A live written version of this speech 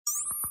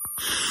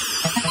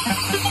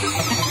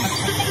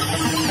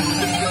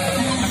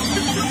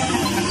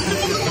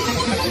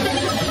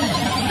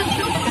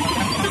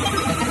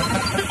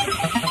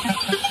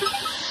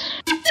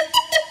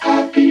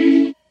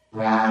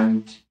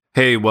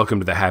Hey, welcome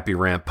to the Happy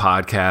Rant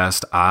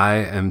podcast. I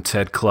am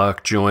Ted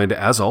Cluck, joined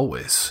as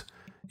always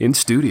in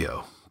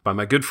studio by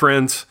my good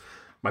friend,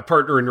 my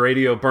partner in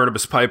radio,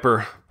 Barnabas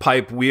Piper.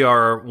 Pipe, we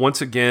are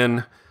once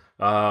again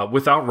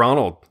without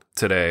Ronald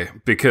today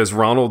because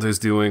Ronald is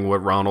doing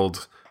what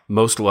Ronald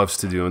most loves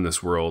to do in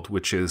this world,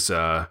 which is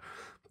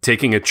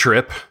taking a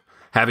trip,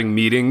 having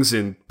meetings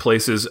in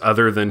places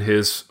other than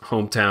his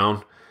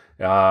hometown.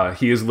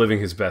 He is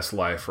living his best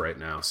life right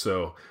now.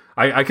 So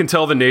I can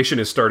tell the nation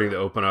is starting to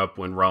open up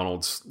when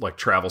Ronald's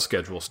travel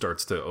schedule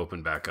starts to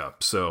open back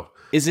up. So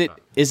is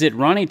it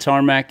Ronnie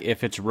Tarmac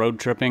if it's road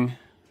tripping,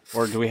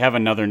 or do we have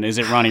another? Is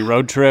it Ronnie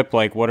Road Trip?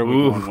 What are we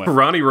going with?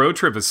 Ronnie Road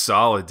Trip is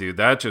solid, dude.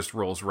 That just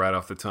rolls right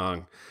off the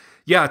tongue.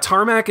 Yeah,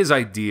 Tarmac is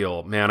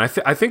ideal, man. I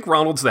think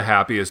Ronald's the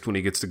happiest when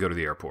he gets to go to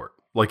the airport.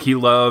 He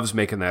loves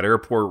making that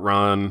airport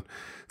run,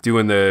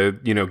 doing the,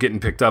 getting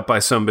picked up by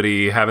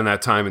somebody, having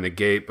that time in the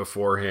gate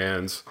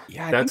beforehand.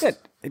 Yeah, I think that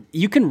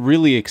you can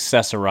really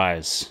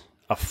accessorize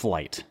a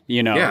flight,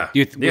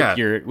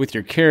 with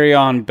your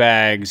carry-on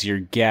bags,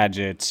 your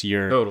gadgets,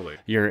 your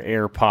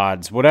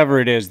AirPods, whatever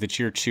it is that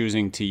you're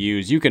choosing to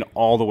use, you can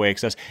all the way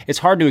access. It's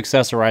hard to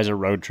accessorize a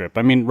road trip.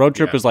 I mean, road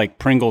trip is like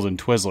Pringles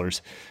and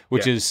Twizzlers,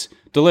 which is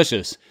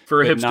delicious.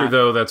 For a hipster,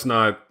 though, that's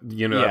not,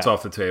 that's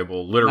off the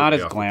table. Literally not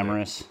as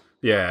glamorous.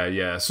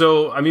 Yeah.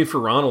 So, I mean, for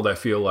Ronald, I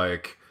feel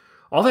like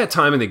all that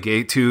time in the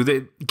gate, too,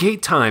 the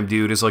gate time,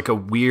 dude, is like a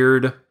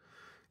weird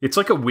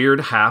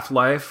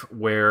half-life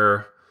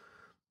where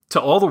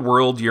to all the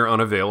world you're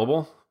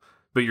unavailable,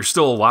 but you're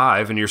still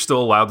alive and you're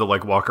still allowed to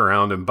walk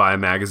around and buy a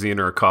magazine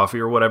or a coffee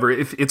or whatever.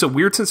 It's a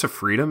weird sense of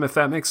freedom, if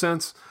that makes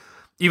sense.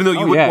 Even though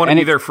you wouldn't want to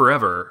be there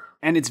forever.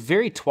 And it's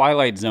very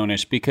Twilight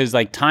Zone-ish because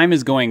time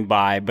is going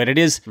by, but it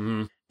is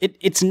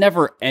it's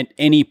never at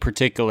any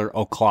particular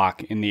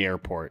o'clock in the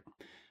airport.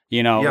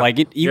 You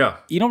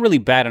don't really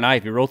bat an eye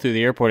if you roll through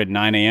the airport at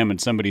 9 a.m.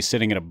 and somebody's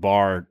sitting at a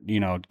bar,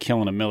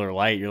 killing a Miller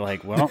Lite. You're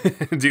like, well,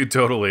 dude,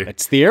 totally.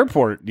 It's the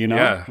airport,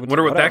 Yeah.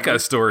 Wonder what that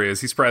guy's story is.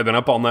 He's probably been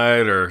up all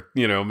night, or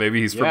maybe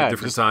he's from a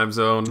different time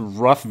zone.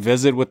 Rough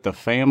visit with the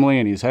family,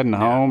 and he's heading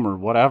home, or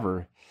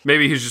whatever.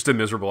 Maybe he's just a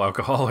miserable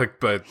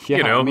alcoholic, but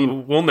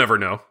we'll never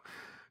know.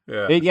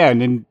 Yeah. And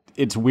then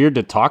it's weird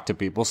to talk to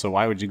people, so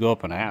why would you go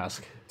up and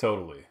ask?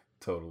 Totally.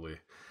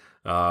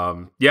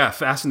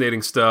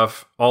 Fascinating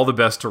stuff. All the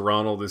best to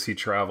Ronald as he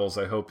travels.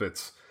 I hope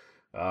it's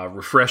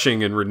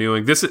refreshing and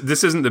renewing. This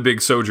isn't the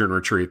big Sojourn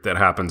retreat that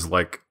happens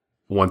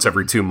once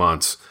every 2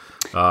 months.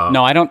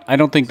 No, I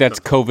don't think that's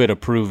COVID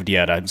approved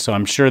yet. So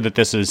I'm sure that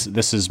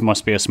this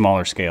must be a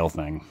smaller scale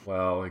thing.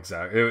 Well,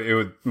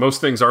 exactly. Most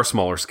things are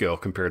smaller scale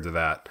compared to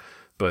that.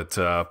 But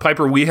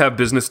Piper, we have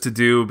business to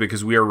do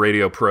because we are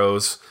radio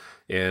pros,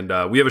 and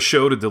we have a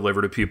show to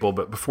deliver to people.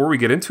 But before we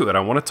get into it,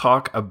 I want to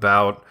talk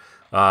about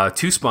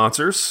two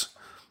sponsors.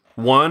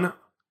 One,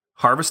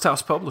 Harvest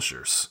House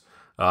Publishers,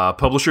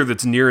 publisher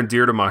that's near and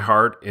dear to my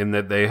heart in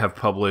that they have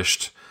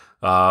published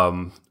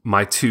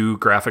my 2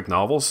 graphic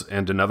novels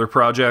and another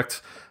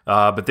project.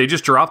 But they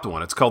just dropped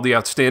one. It's called The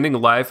Outstanding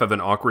Life of an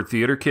Awkward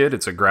Theater Kid.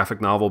 It's a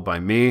graphic novel by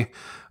me.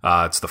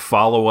 It's the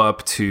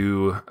follow-up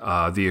to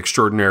The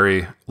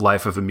Extraordinary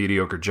Life of a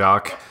Mediocre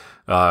Jock,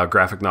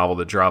 graphic novel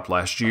that dropped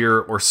last year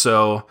or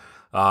so.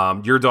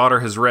 Your daughter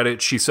has read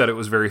it. She said it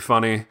was very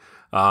funny.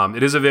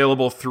 It is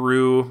available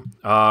through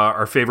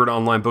our favorite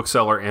online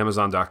bookseller,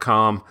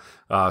 Amazon.com.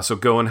 So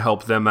go and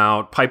help them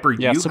out. Piper,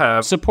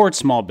 support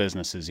small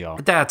businesses, y'all.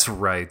 That's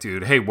right,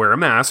 dude. Hey, wear a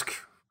mask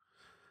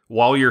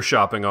while you're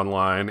shopping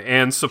online,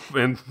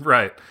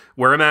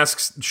 wear a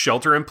mask,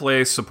 shelter in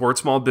place, support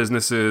small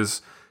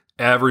businesses.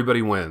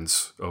 Everybody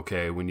wins,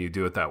 okay, when you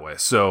do it that way.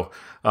 So,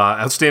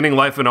 Outstanding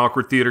Life of an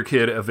Awkward Theater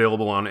Kid,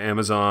 available on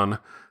Amazon.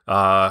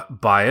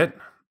 Buy it,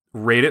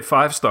 rate it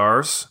 5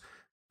 stars,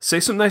 say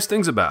some nice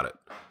things about it.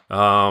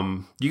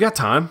 You got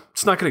time.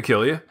 It's not going to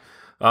kill you.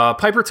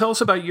 Piper, tell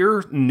us about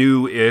your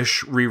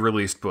new-ish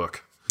re-released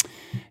book.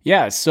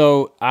 Yeah,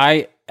 so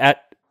at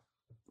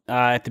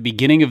the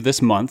beginning of this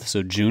month,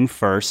 so June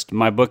 1st,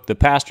 my book, The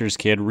Pastor's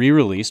Kid,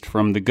 re-released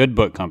from the Good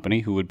Book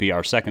Company, who would be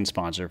our second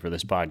sponsor for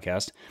this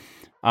podcast.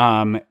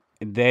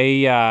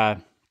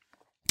 It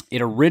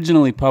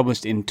originally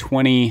published in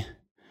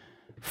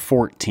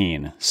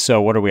 2014.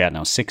 So what are we at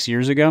now? 6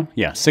 years ago?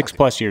 Yeah,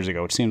 6+ years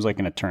ago, which seems like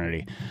an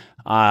eternity.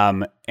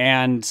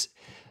 And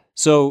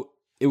so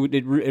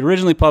it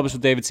originally published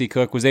with David C.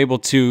 Cook, was able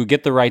to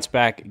get the rights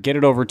back, get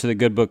it over to the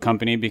Good Book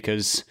Company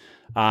because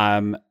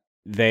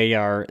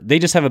they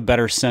just have a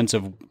better sense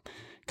of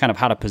kind of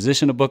how to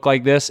position a book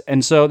like this.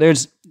 And so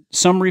there's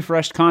some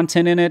refreshed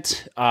content in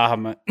it,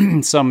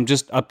 some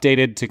just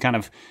updated to kind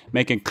of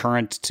make it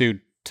current to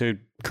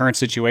current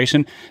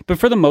situation. But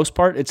for the most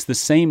part, it's the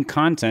same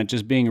content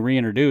just being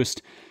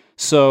reintroduced.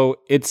 So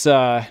it's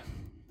I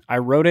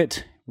wrote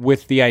it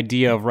with the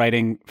idea of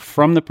writing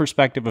from the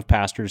perspective of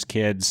pastors'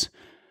 kids,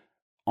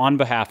 on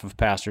behalf of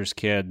pastors'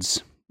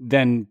 kids,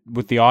 then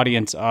with the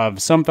audience of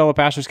some fellow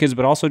pastors' kids,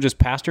 but also just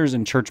pastors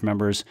and church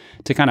members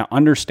to kind of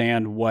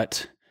understand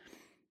what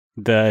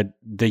the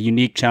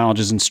unique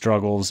challenges and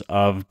struggles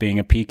of being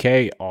a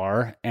PK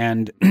are.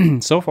 And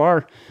so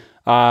far,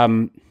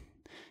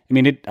 I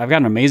mean, I've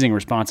gotten amazing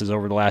responses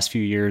over the last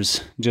few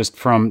years just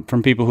from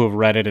people who have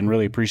read it and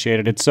really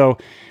appreciated it. So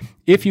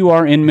if you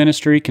are in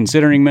ministry,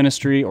 considering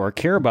ministry, or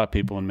care about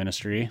people in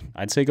ministry,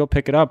 I'd say go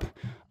pick it up.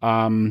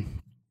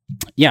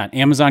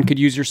 Amazon could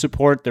use your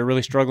support. They're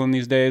really struggling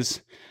these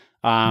days.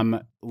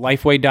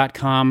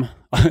 Lifeway.com,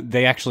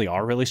 they actually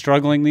are really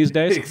struggling these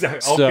days.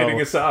 Exactly. All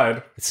kidding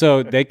aside.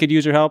 So they could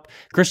use your help.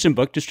 Christian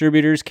Book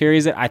Distributors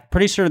carries it. I'm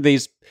pretty sure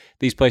these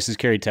places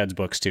carry Ted's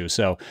books too.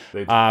 So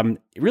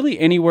really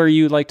anywhere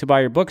you like to buy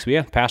your books. But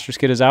yeah, Pastor's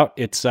Kit is out.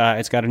 It's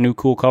got a new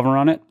cool cover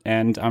on it,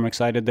 and I'm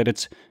excited that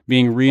it's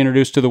being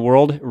reintroduced to the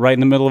world right in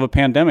the middle of a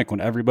pandemic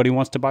when everybody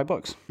wants to buy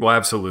books. Well,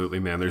 absolutely,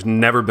 man. There's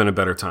never been a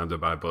better time to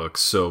buy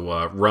books.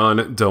 So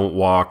run, don't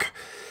walk.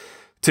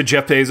 To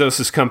Jeff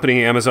Bezos'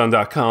 company,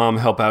 Amazon.com,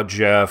 help out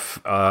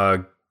Jeff,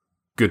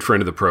 good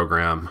friend of the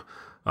program.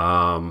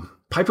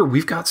 Piper,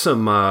 we've got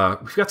some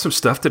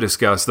stuff to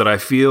discuss that I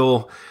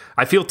feel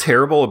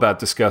terrible about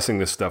discussing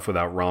this stuff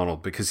without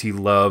Ronald, because he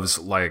loves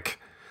like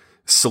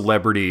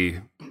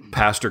celebrity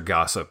pastor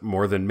gossip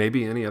more than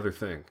maybe any other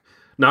thing.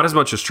 Not as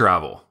much as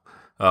travel,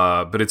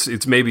 but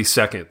it's maybe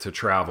second to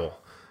travel.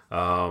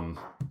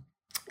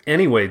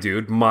 Anyway,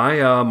 dude,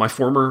 my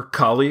former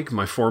colleague,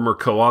 my former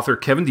co-author,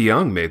 Kevin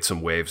DeYoung, made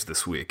some waves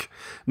this week.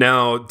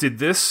 Now, did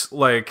this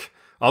like?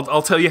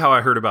 I'll tell you how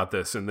I heard about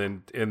this, and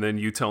then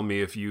you tell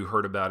me if you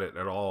heard about it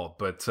at all.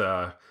 But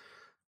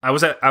I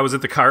was at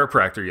the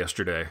chiropractor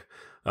yesterday.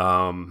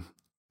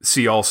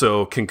 See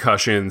also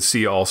concussion.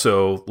 See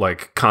also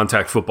like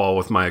contact football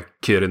with my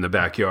kid in the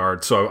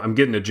backyard. So I'm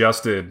getting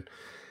adjusted,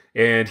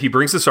 and he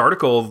brings this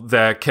article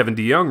that Kevin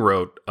DeYoung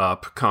wrote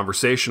up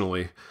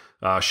conversationally.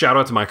 Shout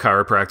out to my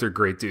chiropractor,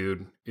 great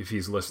dude, if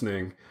he's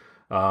listening.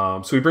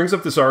 So he brings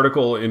up this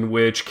article in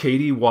which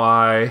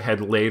KDY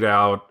had laid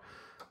out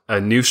a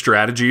new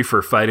strategy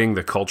for fighting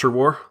the culture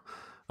war.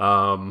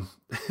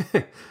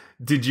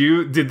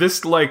 Did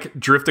this like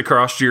drift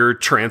across your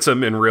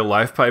transom in real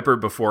life, Piper,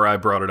 before I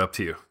brought it up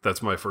to you?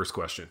 That's my first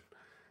question.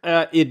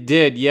 It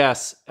did,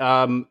 yes.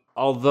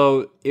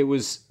 Although it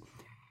was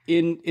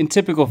in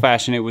typical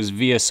fashion, it was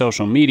via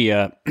social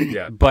media,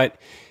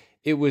 but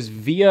it was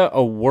via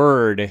a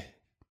word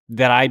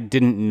that I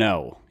didn't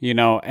know,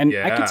 and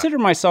I consider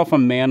myself a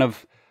man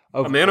of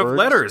words. Of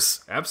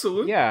letters.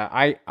 Absolutely.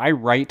 Yeah. I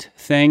write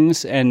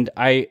things, and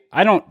I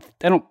don't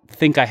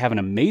think I have an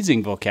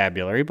amazing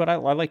vocabulary, but I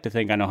like to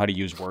think I know how to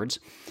use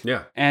words.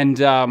 Yeah.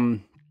 And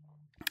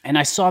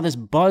I saw this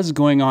buzz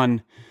going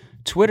on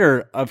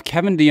Twitter of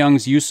Kevin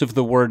DeYoung's use of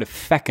the word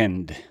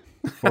fecund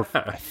or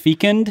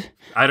fecund.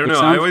 I don't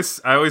know. I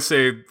always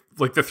say,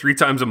 like, the 3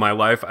 times in my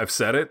life I've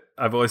said it,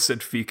 I've always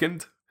said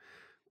fecund.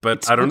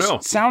 But I don't know.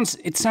 It sounds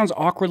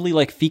awkwardly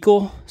like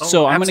fecal.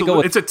 So I'm going to go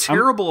with... It's a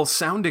terrible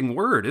sounding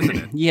word, isn't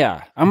it?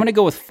 Yeah. I'm going to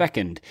go with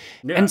fecund.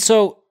 Yeah. And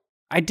so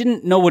I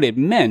didn't know what it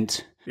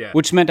meant,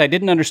 which meant I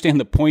didn't understand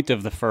the point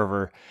of the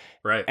fervor.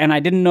 Right. And I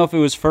didn't know if it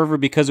was fervor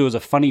because it was a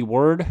funny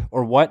word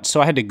or what.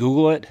 So I had to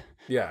Google it.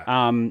 Yeah.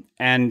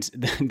 And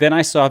then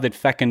I saw that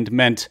fecund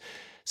meant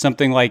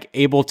something like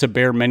able to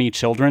bear many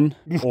children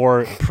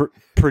or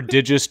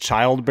prodigious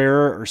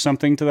childbearer or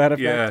something to that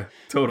effect. Yeah,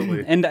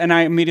 totally. And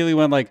I immediately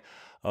went like,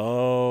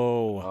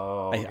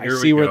 I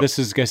see where this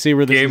is. I see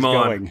where this is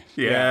going.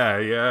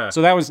 Yeah.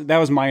 So that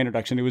was my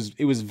introduction.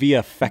 It was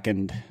via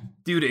fecund.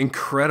 Dude,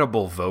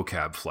 incredible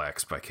vocab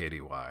flex by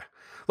KDY.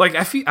 Like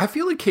I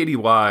feel like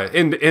KDY,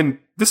 and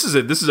this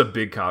is a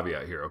big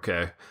caveat here.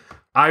 Okay,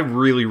 I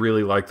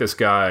really like this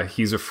guy.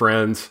 He's a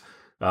friend.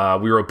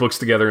 We wrote books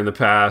together in the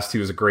past. He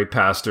was a great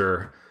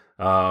pastor.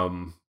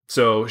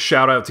 So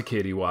shout out to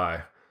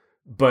KDY.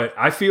 But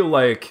I feel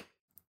like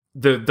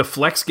the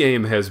flex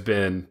game has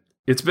been.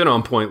 It's been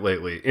on point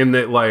lately in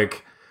that,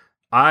 like,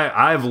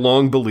 I've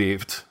long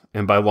believed,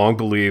 and by long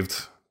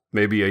believed,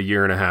 maybe a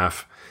year and a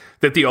half,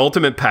 that the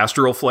ultimate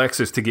pastoral flex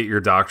is to get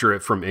your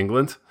doctorate from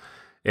England.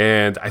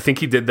 And I think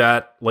he did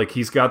that. Like,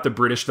 he's got the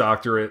British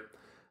doctorate.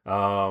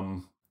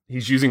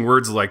 He's using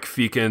words like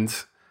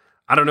fecund.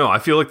 I don't know. I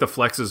feel like the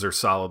flexes are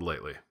solid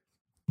lately.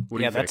 What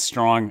do you think? That's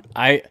strong.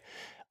 I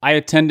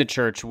attend a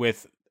church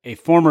with a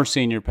former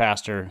senior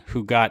pastor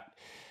who got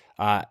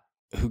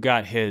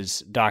his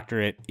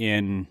doctorate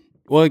in...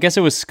 Well, I guess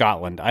it was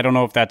Scotland. I don't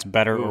know if that's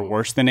better or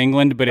worse than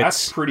England, but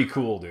that's pretty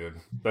cool, dude.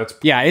 That's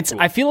it's. Cool.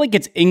 I feel like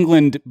it's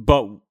England,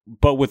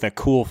 but with a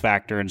cool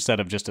factor instead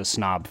of just a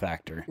snob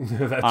factor.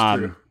 That's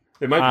true.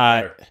 It might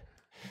be better.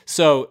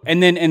 So,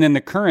 and then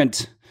the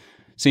current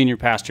senior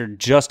pastor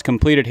just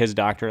completed his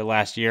doctorate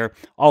last year,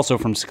 also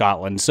from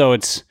Scotland. So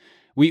it's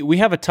we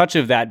have a touch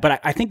of that, but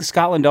I think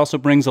Scotland also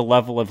brings a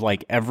level of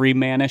like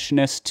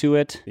everymanishness to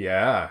it.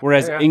 Yeah.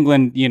 Whereas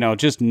England,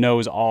 just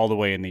knows all the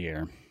way in the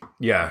air.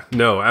 Yeah,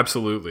 no,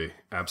 absolutely.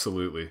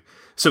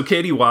 So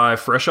KDY,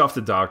 fresh off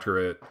the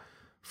doctorate,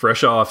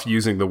 fresh off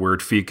using the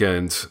word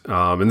fecund,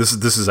 and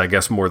this is, I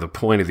guess, more the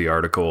point of the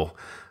article,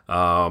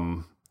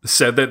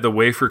 said that the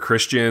way for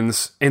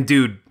Christians, and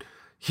dude,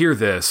 hear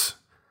this,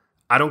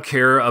 I don't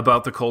care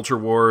about the culture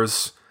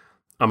wars,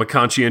 I'm a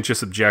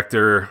conscientious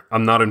objector,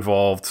 I'm not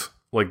involved,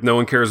 Like, no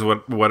one cares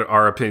what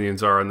our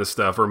opinions are on this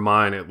stuff, or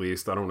mine at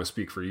least. I don't want to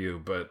speak for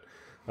you, but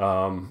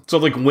so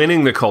like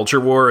winning the culture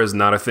war is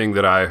not a thing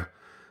that I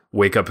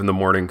wake up in the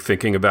morning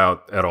thinking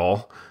about at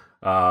all.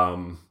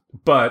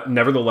 But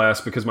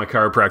nevertheless, because my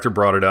chiropractor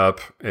brought it up,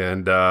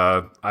 and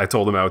I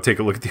told him I would take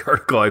a look at the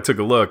article, I took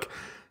a look,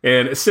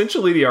 and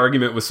essentially the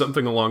argument was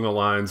something along the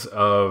lines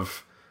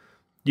of,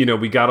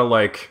 we got to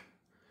like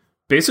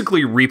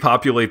basically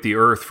repopulate the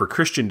earth for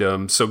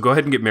Christendom. So go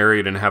ahead and get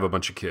married and have a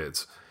bunch of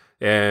kids.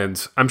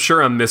 And I'm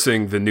sure I'm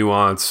missing the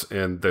nuance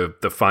and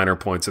the finer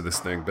points of this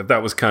thing, but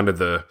that was kind of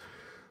the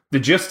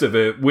gist of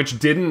it, which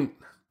didn't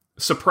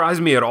surprise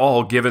me at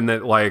all, given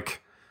that,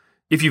 like,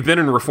 if you've been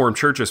in Reformed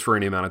churches for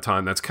any amount of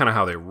time, that's kind of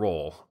how they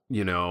roll,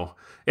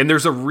 And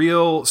there's a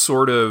real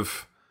sort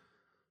of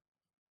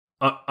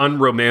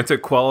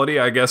unromantic quality,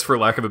 I guess, for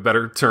lack of a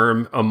better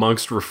term,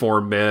 amongst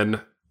Reformed men,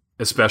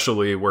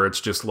 especially, where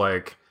it's just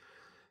like,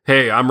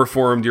 hey, I'm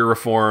Reformed, you're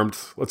Reformed.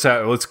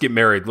 Let's get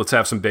married. Let's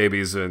have some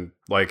babies. And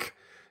like,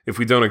 if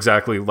we don't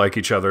exactly like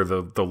each other,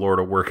 the Lord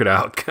will work it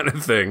out, kind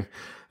of thing.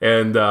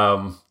 And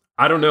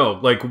I don't know,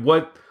 like,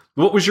 what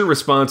was your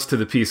response to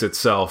the piece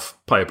itself,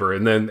 Piper?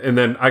 And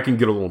then I can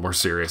get a little more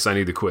serious. I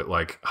need to quit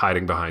like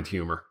hiding behind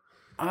humor.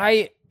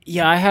 I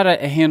had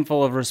a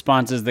handful of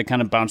responses that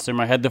kind of bounced through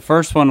my head. The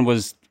first one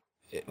was,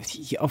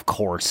 of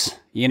course,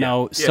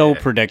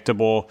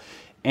 predictable.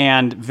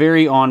 And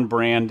very on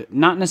brand,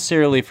 not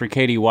necessarily for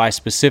KDY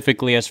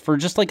specifically, as for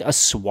just like a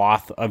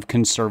swath of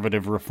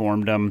conservative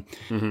reformdom.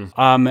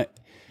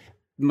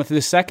 Mm-hmm.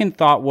 The second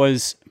thought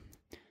was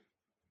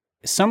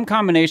some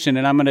combination,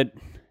 and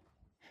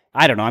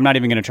I don't know, I'm not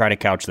even going to try to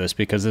couch this,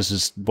 because this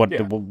is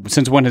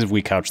since when have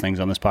we couched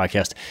things on this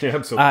podcast? Yeah,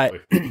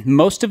 absolutely.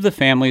 Most of the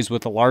families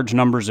with large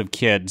numbers of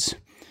kids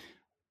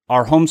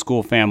are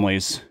homeschool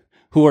families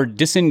who are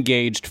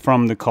disengaged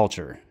from the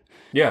culture.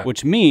 Yeah.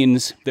 Which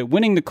means that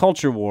winning the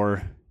culture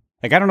war,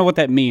 like, I don't know what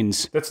that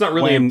means. That's not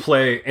really in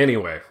play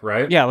anyway,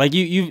 right? Yeah, like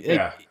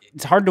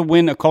it's hard to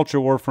win a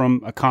culture war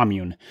from a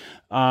commune.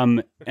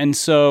 And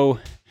so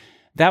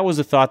that was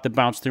a thought that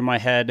bounced through my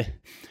head.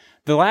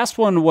 The last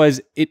one was,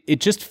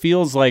 it just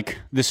feels like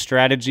the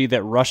strategy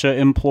that Russia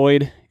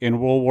employed in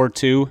World War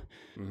II,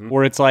 mm-hmm.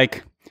 where it's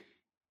like,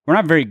 we're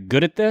not very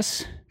good at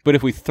this, but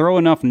if we throw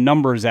enough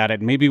numbers at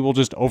it, maybe we'll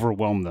just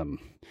overwhelm them.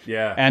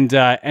 Yeah, and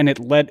it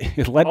led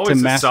always to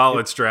mass, a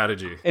solid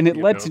strategy, and it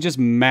led to just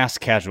mass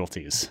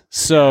casualties.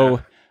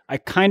 So I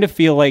kind of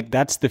feel like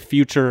that's the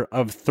future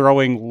of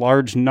throwing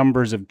large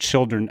numbers of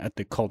children at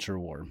the culture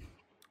war.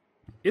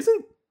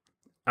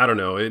 I don't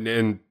know,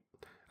 and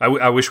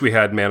I wish we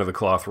had Man of the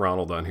Cloth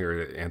Ronald on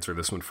here to answer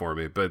this one for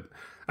me. But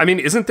I mean,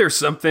 isn't there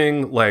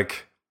something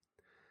like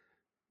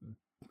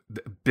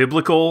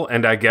biblical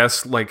and I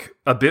guess like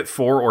a bit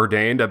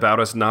foreordained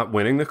about us not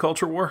winning the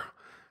culture war?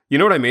 You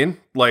know what I mean?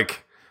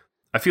 Like,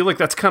 I feel like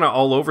that's kind of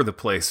all over the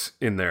place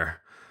in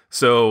there.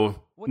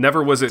 So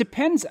never was it.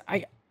 Depends.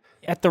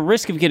 At the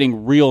risk of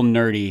getting real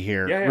nerdy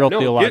here,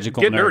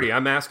 theological get nerdy.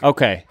 I'm asking.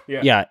 Okay.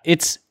 Yeah.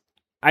 It's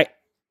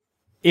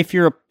if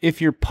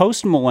you're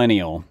post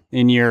millennial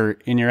in your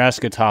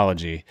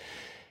eschatology,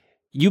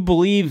 you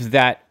believe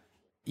that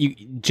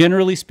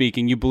generally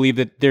speaking, you believe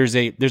that there's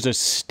a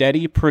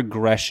steady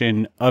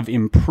progression of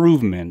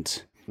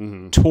improvement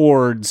mm-hmm.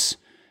 towards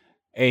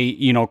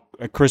a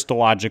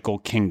Christological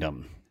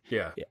kingdom.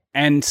 Yeah.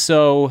 And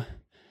so,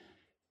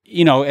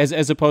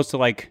 as opposed to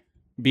like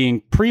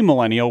being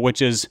premillennial,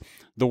 which is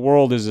the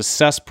world is a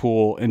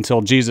cesspool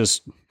until Jesus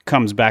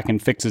comes back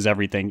and fixes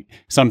everything.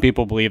 Some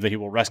people believe that he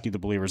will rescue the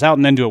believers out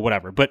and then do it,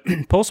 whatever. But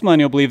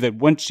postmillennial believe that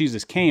once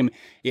Jesus came,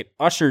 it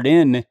ushered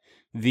in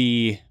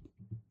the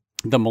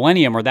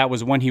millennium, or that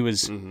was when he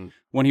was mm-hmm.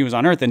 when he was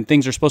on earth, and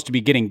things are supposed to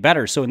be getting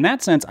better. So in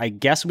that sense, I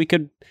guess we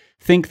could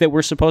think that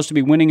we're supposed to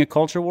be winning a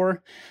culture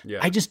war. Yeah.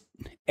 I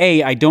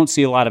don't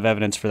see a lot of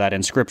evidence for that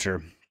in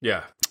Scripture.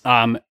 Yeah.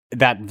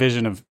 That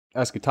vision of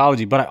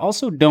eschatology, but I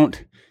also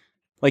don't,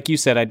 like you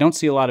said, I don't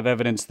see a lot of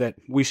evidence that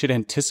we should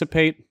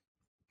anticipate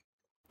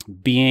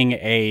being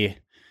a,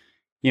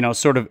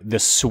 sort of the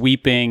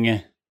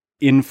sweeping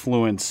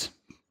influence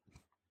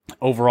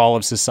overall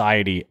of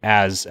society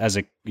as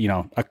a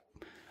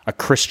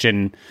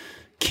Christian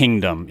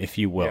kingdom, if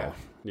you will.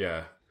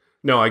 Yeah.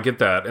 No, I get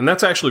that. And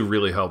that's actually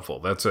really helpful.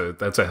 That's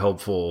a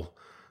helpful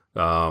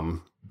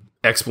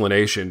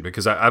explanation,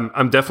 because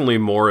I'm definitely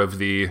more of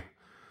the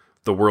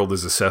world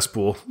is a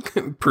cesspool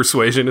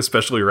persuasion,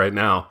 especially right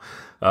now,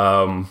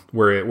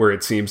 where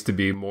it seems to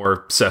be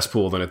more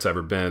cesspool than it's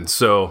ever been.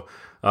 So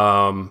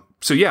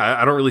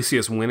yeah, I don't really see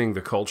us winning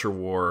the culture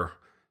war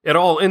at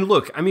all. And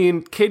look, I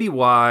mean,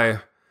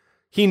 KDY,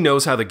 he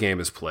knows how the game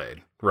is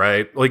played,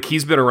 right? Like,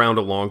 he's been around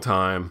a long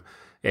time,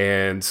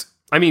 and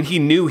I mean, he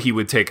knew he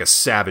would take a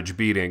savage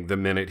beating the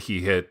minute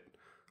he hit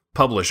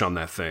publish on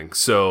that thing.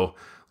 So,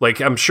 like,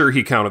 I'm sure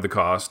he counted the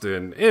cost,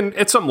 and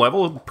at some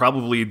level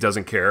probably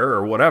doesn't care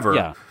or whatever.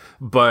 Yeah.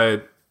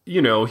 But,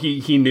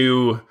 he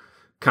knew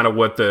kind of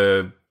what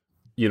the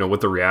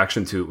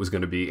reaction to it was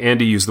going to be.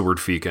 And he used the word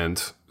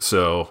fecund.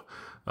 So,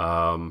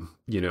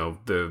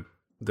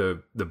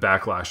 the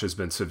backlash has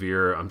been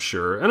severe, I'm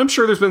sure. And I'm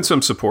sure there's been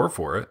some support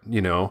for it,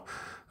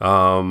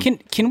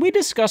 Can we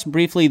discuss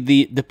briefly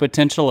the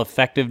potential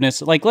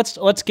effectiveness? Like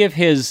let's give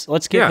his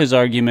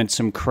argument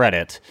some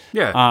credit.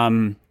 Yeah.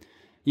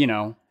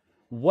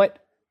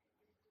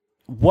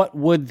 What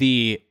would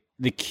the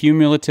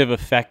cumulative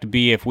effect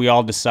be if we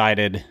all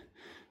decided,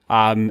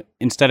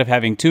 instead of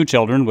having 2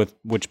 children, with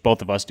which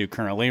both of us do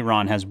currently,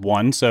 Ron has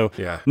 1, so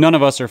none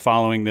of us are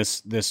following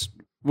this.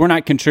 We're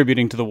not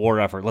contributing to the war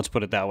effort. Let's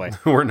put it that way.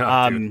 We're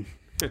not. Dude.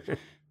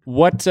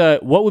 What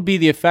would be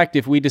the effect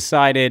if we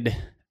decided,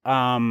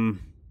 let's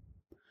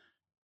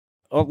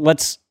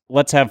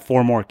have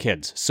 4 more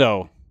kids?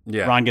 So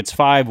Ron gets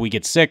 5, we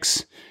get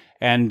 6,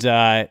 and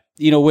I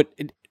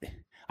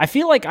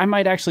feel like I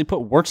might actually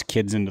put worse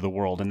kids into the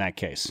world in that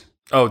case.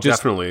 Oh,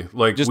 definitely.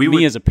 Like just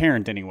me as a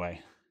parent,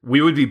 anyway.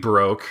 We would be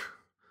broke.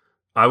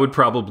 I would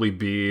probably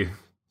be.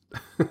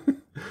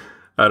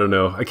 I don't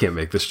know. I can't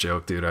make this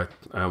joke, dude. I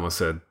almost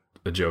said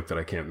a joke that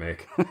I can't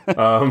make.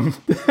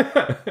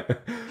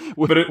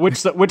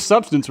 Which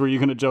substance were you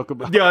going to joke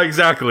about? Yeah,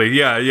 exactly.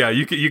 Yeah.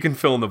 You can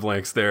fill in the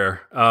blanks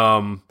there.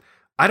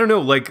 I don't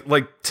know.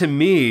 Like to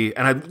me,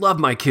 and I love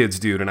my kids,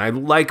 dude, and I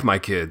like my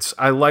kids.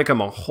 I like them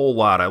a whole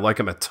lot. I like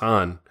them a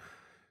ton.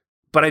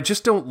 But I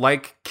just don't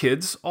like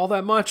kids all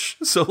that much.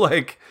 So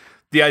like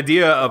the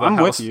idea of I'm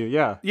with you.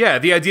 Yeah. Yeah.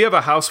 The idea of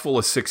a house full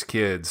of 6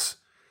 kids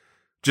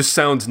just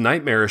sounds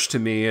nightmarish to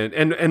me.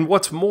 And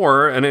what's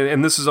more,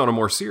 and this is on a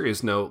more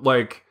serious note,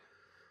 like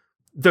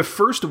the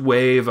first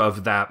wave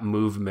of that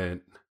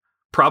movement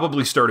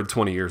probably started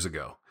 20 years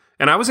ago.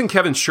 And I was in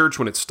Kevin's church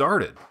when it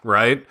started,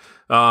 right?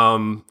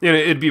 And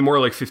it'd be more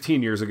like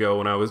 15 years ago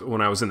when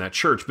I was in that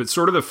church. But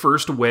sort of the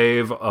first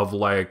wave of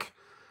like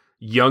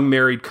young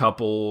married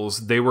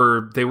couples, they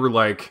were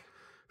like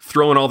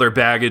throwing all their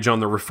baggage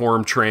on the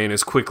reform train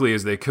as quickly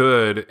as they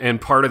could.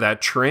 And part of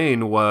that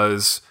train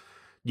was,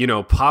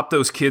 pop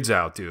those kids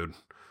out, dude.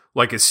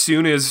 Like as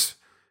soon as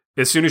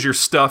your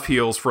stuff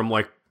heals from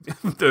like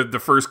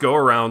the first go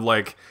around,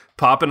 like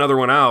pop another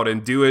one out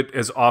and do it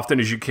as often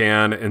as you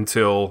can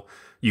until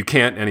you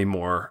can't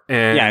anymore.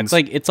 And yeah,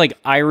 it's like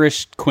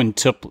Irish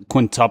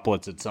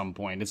quintuplets at some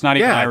point. It's not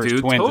even Irish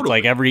twins. Totally. It's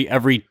like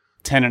every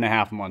 10 and a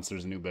half months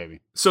there's a new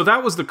baby. So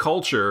that was the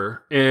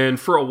culture. And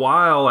for a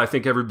while, I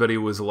think everybody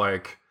was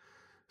like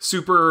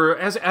super,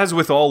 as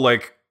with all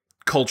like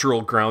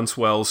cultural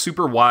groundswells,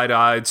 super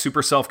wide-eyed,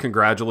 super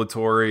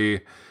self-congratulatory,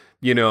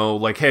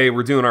 like, hey,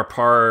 we're doing our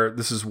part.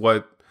 This is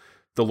what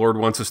the Lord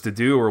wants us to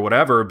do or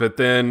whatever. But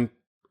then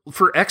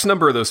for X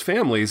number of those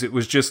families, it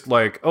was just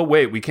like, oh,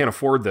 wait, we can't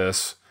afford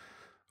this.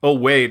 Oh,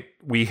 wait,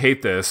 we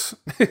hate this.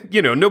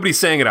 Nobody's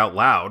saying it out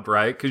loud,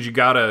 right? Because you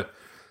gotta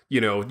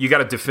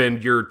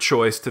defend your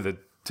choice to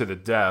the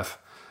death.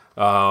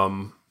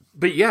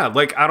 But yeah,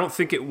 like, I don't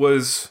think it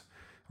was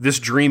this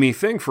dreamy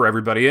thing for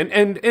everybody.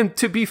 And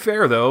to be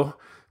fair, though,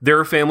 there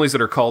are families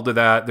that are called to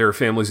that. There are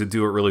families that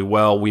do it really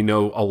well. We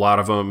know a lot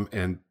of them,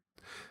 and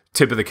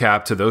tip of the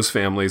cap to those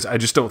families. I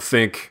just don't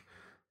think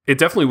it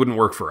definitely wouldn't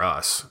work for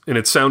us. And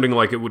it's sounding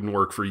like it wouldn't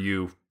work for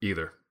you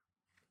either.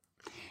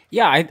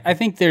 Yeah, I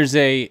think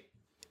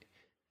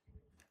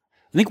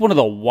one of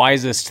the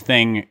wisest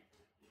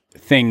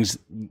things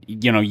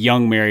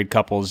young married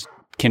couples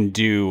can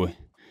do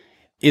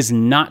is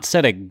not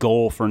set a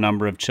goal for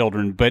number of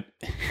children, but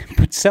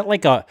set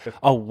like a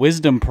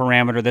wisdom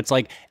parameter that's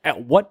like,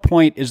 at what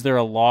point is there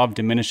a law of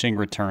diminishing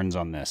returns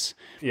on this?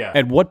 Yeah.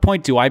 At what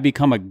point do I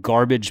become a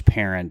garbage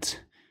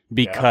parent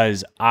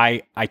because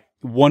I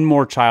one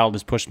more child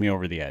has pushed me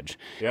over the edge?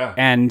 Yeah.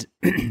 And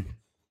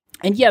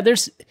yeah,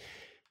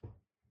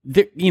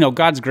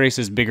 God's grace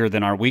is bigger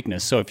than our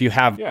weakness. So if you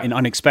have an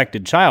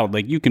unexpected child,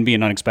 like, you can be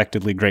an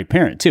unexpectedly great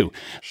parent too.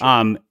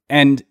 Sure.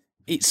 And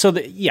so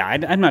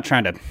I'm not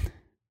trying to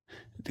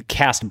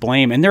cast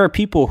blame. And there are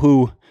people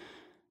who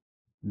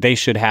they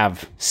should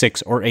have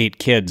 6 or 8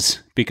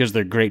 kids because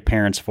they're great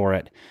parents for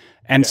it.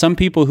 And some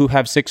people who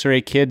have 6 or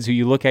 8 kids who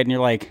you look at and you're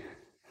like,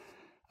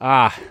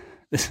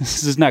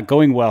 this is not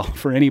going well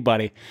for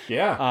anybody.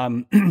 Yeah.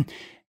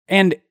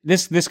 And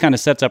this kind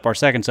of sets up our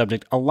second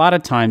subject. A lot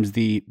of times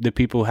the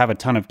people who have a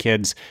ton of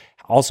kids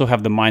also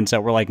have the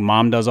mindset where like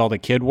mom does all the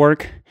kid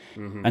work.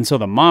 Mm-hmm. And so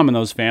the mom in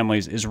those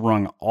families is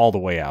wrung all the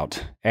way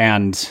out.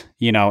 And,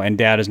 and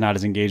dad is not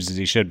as engaged as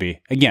he should be.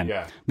 Again,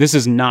 this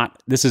is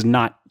not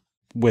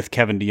with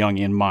Kevin DeYoung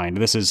in mind.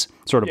 This is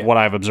sort of what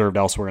I've observed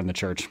elsewhere in the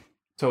church.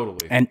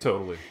 Totally.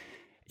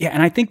 Yeah.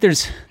 And I think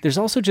there's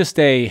also just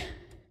I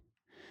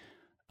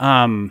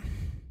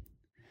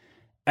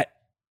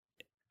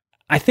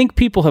think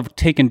people have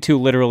taken too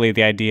literally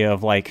the idea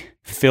of like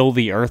fill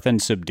the earth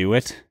and subdue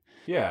it.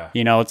 Yeah.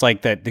 It's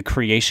like the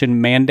creation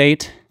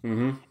mandate.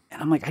 Mm-hmm.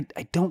 And I'm like,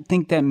 I don't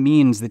think that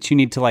means that you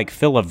need to like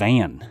fill a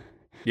van.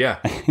 Yeah.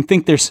 I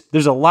think there's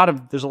a lot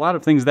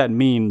of things that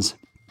means,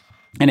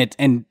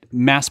 and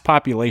mass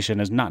population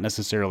is not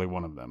necessarily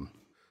one of them.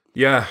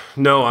 Yeah.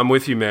 No, I'm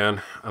with you,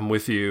 man. I'm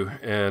with you.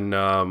 And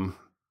I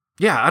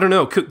don't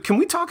know. Can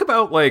we talk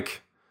about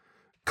like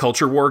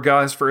culture war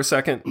guys for a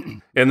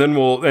second? And then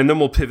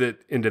we'll pivot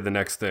into the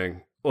next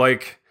thing.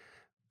 Like,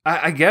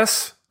 I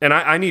guess, and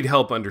I need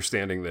help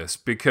understanding this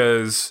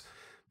because,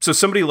 so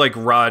somebody like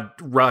Rod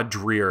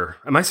Dreher,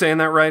 am I saying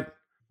that right?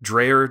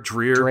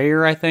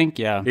 Dreher, I think,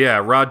 yeah. Yeah,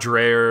 Rod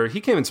Dreher.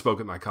 He came and spoke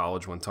at my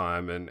college one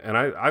time, and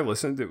I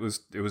listened. It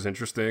was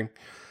interesting.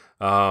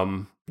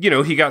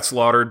 He got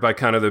slaughtered by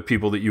kind of the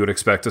people that you would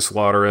expect to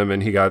slaughter him,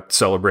 and he got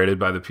celebrated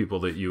by the people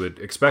that you would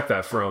expect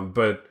that from.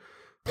 But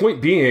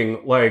point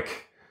being,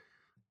 like,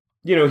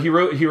 he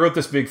wrote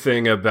this big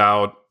thing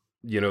about,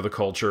 the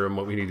culture and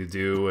what we need to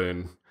do,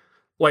 and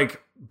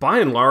like, by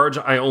and large,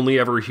 I only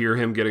ever hear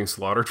him getting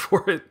slaughtered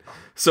for it.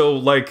 So,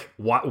 like,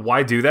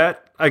 why do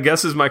that, I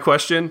guess, is my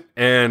question.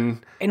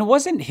 And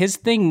wasn't his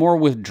thing more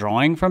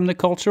withdrawing from the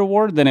culture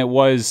war than it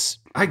was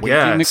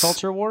waging the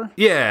culture war?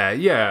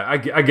 Yeah.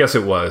 I guess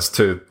it was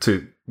to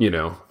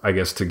I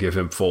guess to give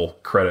him full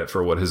credit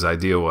for what his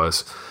idea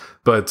was.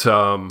 But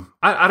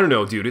I don't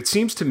know, dude. It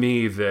seems to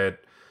me that,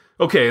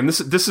 okay, and this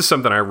is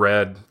something I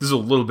read. This is a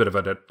little bit of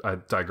a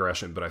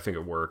digression, but I think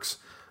it works.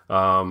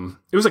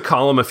 It was a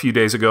column a few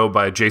days ago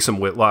by Jason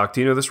Whitlock.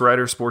 Do you know this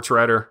writer, sports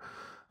writer?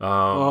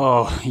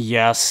 Oh,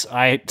 yes.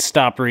 I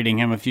stopped reading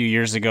him a few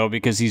years ago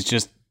because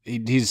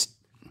he's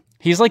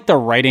like the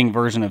writing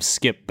version of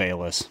Skip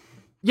Bayless.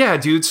 Yeah,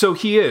 dude. So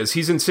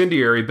he's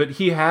incendiary, but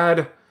he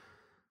had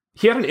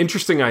an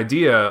interesting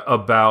idea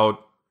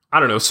about, I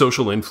don't know,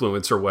 social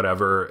influence or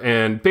whatever.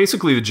 And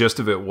basically the gist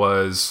of it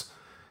was,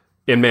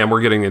 and man,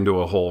 we're getting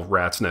into a whole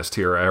rat's nest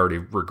here. I already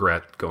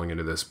regret going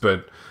into this,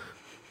 but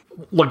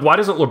like, why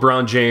doesn't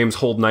LeBron James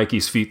hold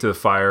Nike's feet to the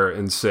fire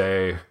and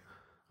say,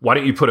 why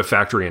don't you put a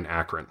factory in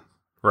Akron,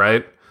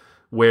 right?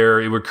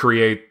 Where it would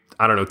create,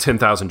 I don't know,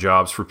 10,000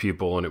 jobs for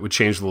people, and it would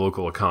change the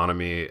local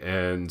economy,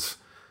 and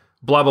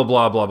blah, blah,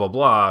 blah, blah, blah,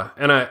 blah.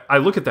 And I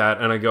look at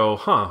that and I go,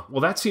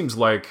 well, that seems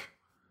like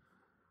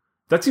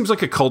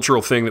a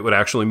cultural thing that would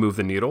actually move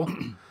the needle.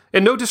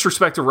 And no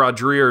disrespect to Rod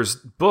Dreher's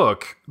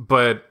book,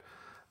 but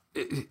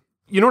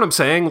you know what I'm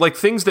saying? Like,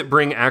 things that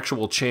bring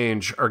actual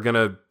change are going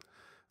to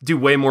do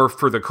way more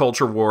for the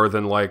culture war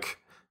than, like,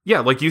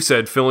 yeah, like you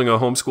said, filling a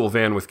homeschool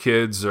van with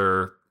kids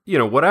or,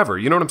 whatever.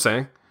 You know what I'm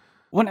saying?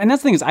 Well, and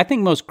that's the thing is, I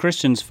think most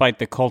Christians fight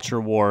the culture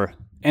war.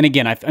 And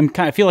again, I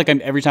feel like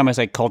every time I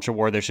say culture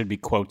war, there should be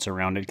quotes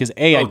around it. Because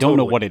I don't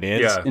know what it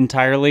is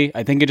entirely.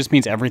 I think it just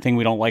means everything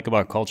we don't like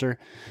about culture.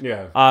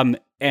 Yeah.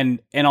 And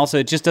also,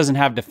 it just doesn't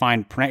have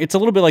defined. It's a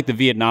little bit like the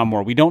Vietnam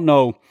War. We don't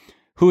know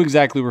who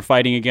exactly we're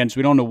fighting against.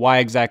 We don't know why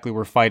exactly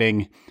we're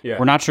fighting. Yeah.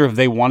 We're not sure if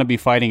they want to be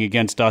fighting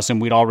against us,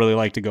 and we'd all really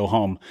like to go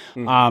home.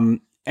 Mm-hmm.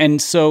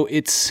 And so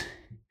it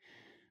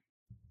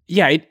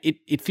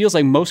feels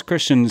like most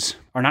Christians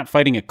are not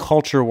fighting a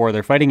culture war;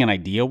 they're fighting an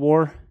idea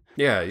war.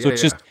 Yeah. So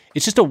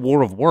it's just a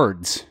war of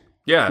words.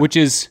 Yeah. Which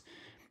is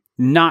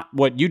not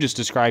what you just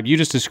described. You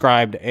just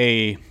described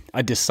a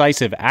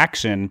decisive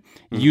action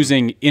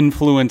using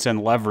influence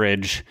and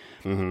leverage.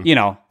 Mm-hmm.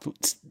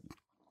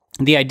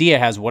 The idea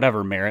has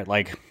whatever merit.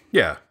 Like,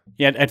 yeah.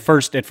 At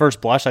first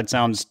blush, that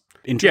sounds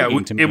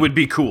intriguing to me. It would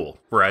be cool,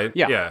 right?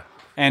 Yeah.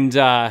 And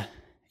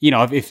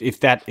if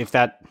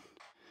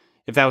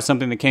that was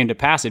something that came to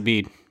pass, it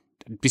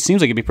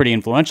seems like it'd be pretty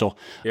influential.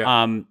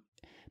 Yeah.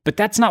 But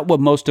that's not what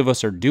most of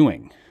us are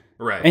doing.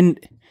 Right.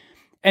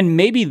 And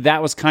maybe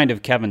that was kind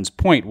of Kevin's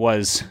point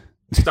was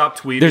stop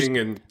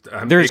tweeting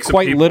there's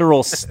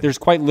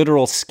quite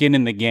literal skin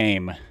in the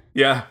game.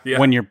 Yeah.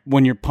 When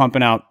you're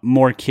pumping out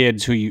more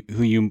kids who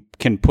you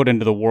can put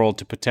into the world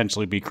to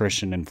potentially be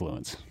Christian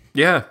influence.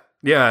 Yeah.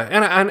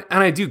 And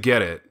I do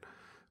get it.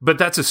 But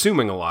that's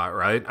assuming a lot,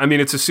 right? I mean,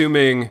 it's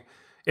assuming,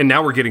 and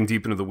now we're getting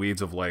deep into the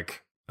weeds of,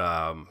 like,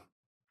 I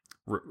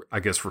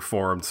guess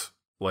Reformed,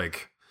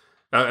 like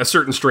a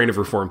certain strain of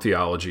Reformed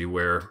theology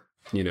where,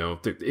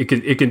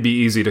 it can be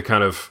easy to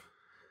kind of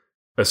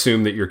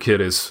assume that your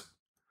kid is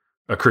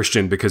a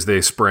Christian because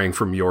they sprang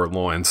from your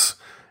loins.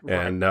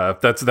 Right. And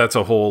that's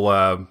a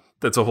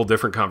whole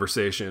different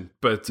conversation.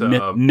 But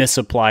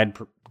misapplied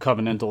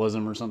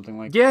covenantalism or something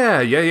like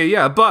that.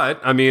 Yeah.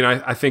 But I mean,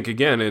 I think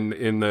again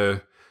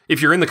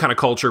if you're in the kind of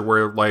culture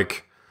where,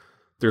 like,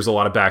 there's a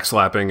lot of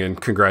backslapping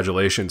and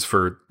congratulations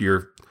for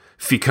your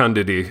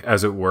fecundity,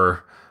 as it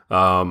were,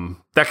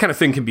 that kind of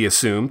thing can be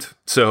assumed.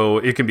 So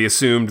it can be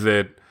assumed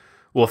that,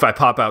 well, if I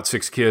pop out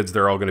 6 kids,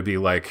 they're all going to be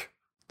like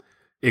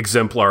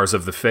exemplars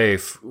of the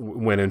faith,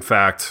 when in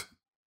fact,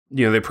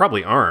 they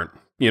probably aren't,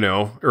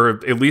 or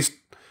at least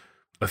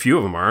a few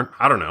of them aren't.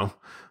 I don't know.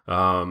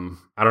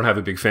 I don't have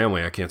a big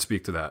family. I can't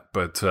speak to that,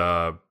 but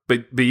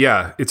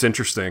yeah, it's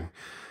interesting.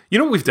 You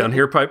know what we've done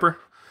here, Piper?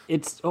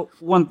 It's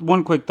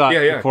one quick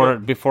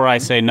thought before I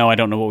say no, I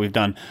don't know what we've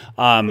done.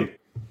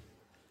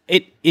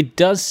 It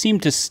does seem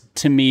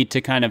to me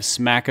to kind of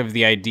smack of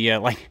the idea,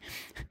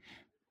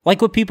 like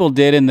what people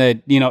did in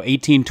the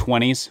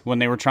 1820s when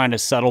they were trying to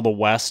settle the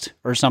West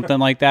or something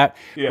like that,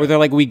 where they're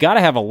like, we got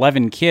to have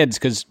 11 kids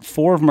because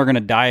 4 of them are going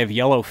to die of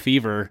yellow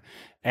fever,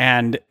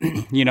 and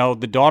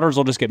the daughters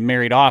will just get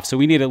married off. So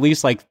we need at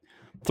least like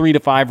 3 to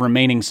 5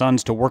 remaining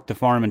sons to work the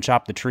farm and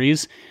chop the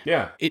trees.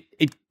 Yeah,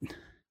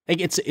 like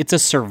it's a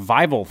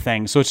survival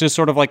thing. So it's just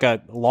sort of like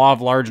a law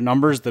of large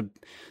numbers. The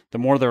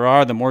more there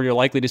are, the more you're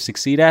likely to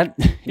succeed at.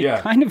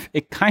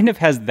 It kind of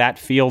has that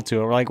feel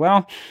to it. We're like,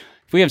 well,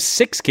 if we have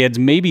 6 kids,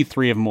 maybe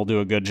 3 of them will do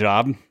a good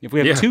job. If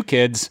we have 2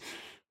 kids,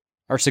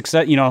 our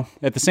success,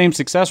 at the same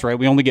success rate,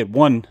 we only get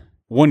one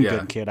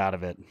good kid out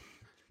of it.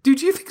 Dude,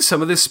 do you think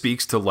some of this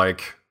speaks to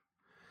like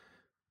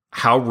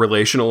how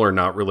relational or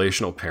not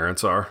relational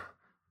parents are?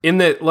 In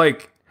that,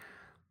 like,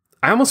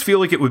 I almost feel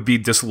like it would be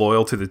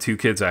disloyal to the 2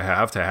 kids I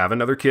have to have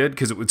another kid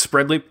because it would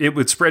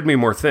spread me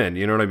more thin.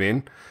 You know what I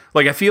mean?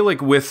 Like, I feel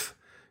like with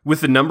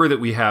the number that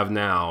we have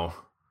now,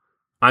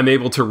 I'm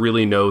able to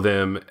really know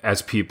them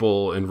as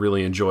people and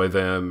really enjoy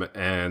them.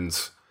 And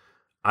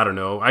I don't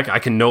know, I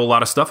can know a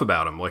lot of stuff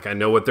about them. Like, I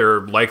know what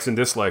their likes and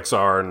dislikes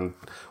are and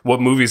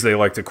what movies they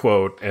like to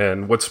quote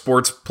and what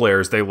sports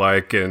players they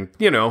like. And,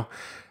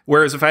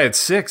 whereas if I had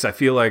 6, I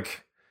feel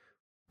like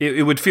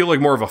it would feel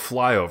like more of a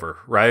flyover,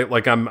 right?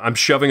 Like I'm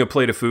shoving a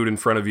plate of food in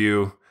front of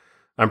you.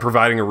 I'm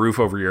providing a roof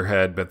over your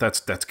head, but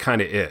that's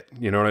kind of it.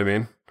 You know what I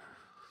mean?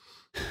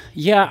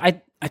 Yeah,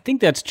 I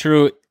think that's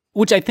true,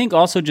 which I think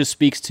also just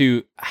speaks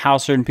to how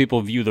certain people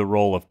view the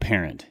role of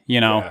parent.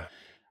 Yeah.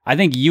 I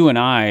think you and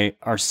I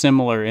are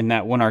similar in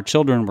that when our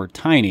children were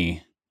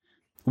tiny,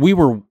 we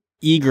were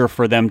eager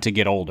for them to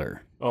get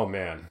older. Oh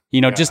man.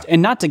 Just,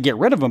 and not to get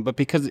rid of them, but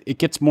because it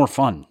gets more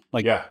fun.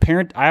 Like I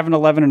have an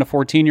 11 and a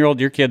 14-year-old.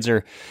 Your kids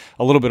are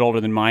a little bit older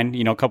than mine,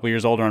 a couple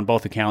years older on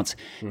both accounts.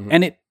 Mm-hmm.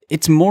 And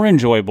it's more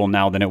enjoyable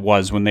now than it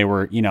was when they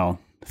were,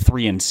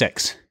 3 and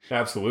 6.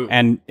 Absolutely.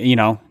 And,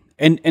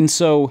 and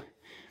so,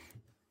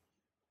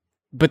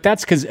 but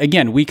that's because,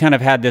 again, we kind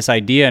of had this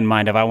idea in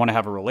mind of I want to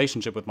have a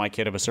relationship with my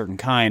kid of a certain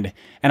kind.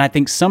 And I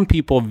think some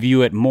people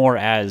view it more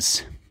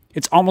as,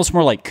 it's almost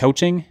more like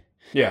coaching.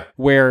 Yeah.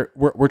 Where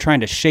we're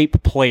trying to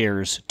shape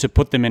players to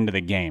put them into the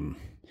game.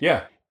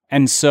 Yeah.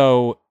 And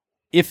so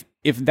if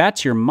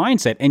that's your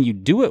mindset and you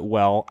do it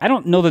well, I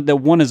don't know that the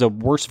one is a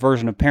worse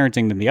version of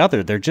parenting than the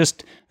other. They're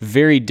just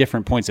very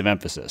different points of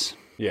emphasis.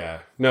 Yeah.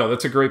 No,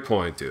 that's a great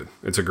point, dude.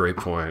 It's a great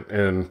point.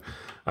 And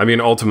I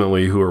mean,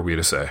 ultimately, who are we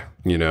to say?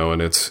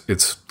 And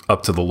it's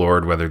up to the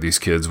Lord whether these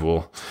kids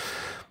will,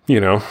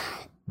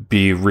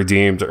 be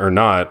redeemed or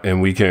not.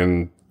 And we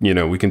can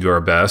do our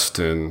best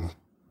and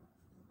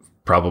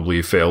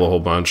probably fail a whole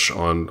bunch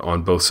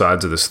on both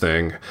sides of this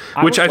thing.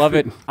 I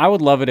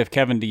would love it if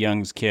Kevin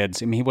DeYoung's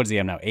kids, what does he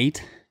have now,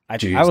 8?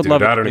 I would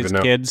love it if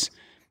his kids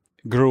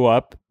grew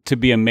up to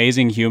be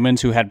amazing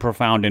humans who had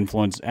profound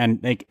influence and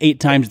like 8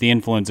 times the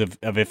influence of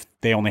if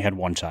they only had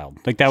one child.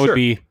 Like that would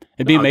be,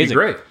 it'd be amazing.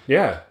 It'd be great.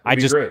 Yeah.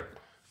 Great.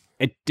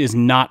 It is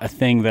not a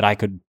thing that I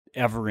could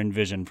ever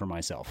envision for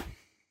myself.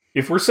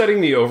 If we're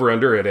setting the over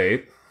under at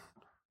 8,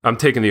 I'm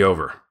taking the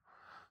over.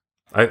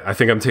 I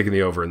think I'm taking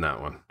the over in that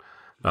one.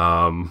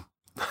 I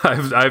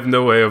have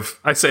no way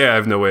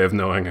of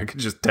knowing. I could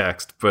just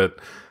text, but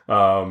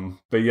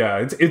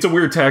yeah, it's a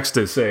weird text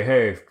to say,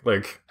 hey,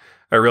 like,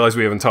 I realize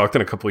we haven't talked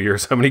in a couple of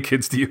years. How many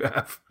kids do you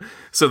have?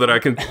 So that I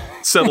can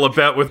settle a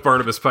bet with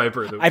Barnabas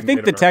Piper. I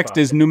think the text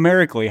is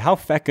numerically, how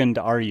fecund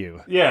are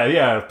you?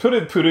 Yeah. Put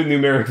a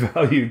numeric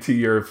value to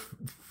your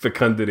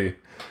fecundity.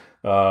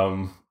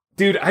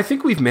 Dude, I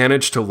think we've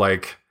managed to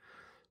like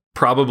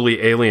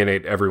probably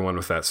alienate everyone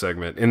with that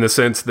segment in the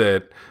sense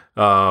that,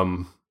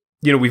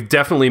 we've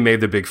definitely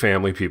made the big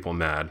family people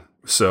mad.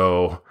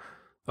 So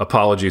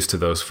apologies to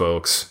those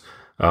folks.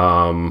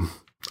 I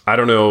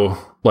don't know,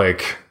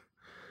 like,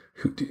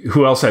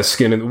 who else has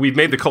skin in? We've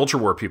made the culture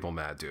war people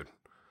mad, dude.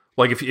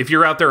 Like, if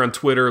you're out there on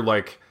Twitter,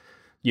 like,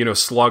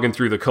 slogging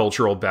through the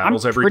cultural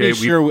battles every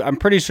day. I'm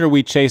pretty sure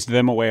we chased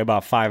them away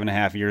about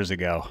 5.5 years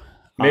ago.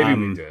 Maybe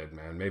we did,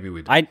 man. Maybe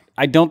we did.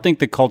 I don't think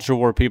the culture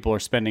war people are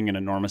spending an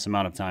enormous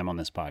amount of time on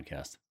this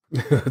podcast.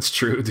 That's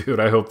true, dude.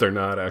 I hope they're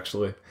not,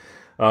 actually.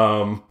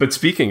 But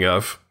speaking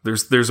of,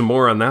 there's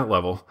more on that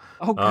level.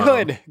 Oh,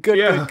 good.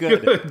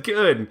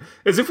 Good.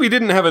 As if we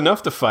didn't have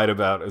enough to fight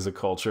about as a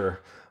culture.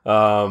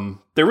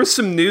 There was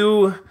some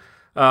new, and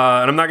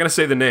I'm not going to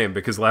say the name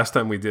because last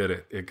time we did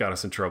it got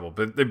us in trouble.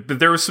 But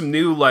there was some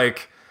new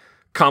like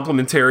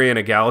complementarian,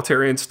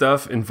 egalitarian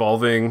stuff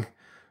involving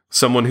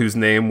someone whose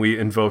name we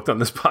invoked on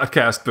this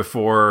podcast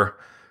before,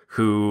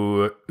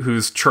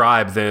 whose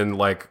tribe then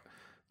like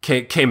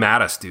came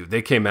at us, dude.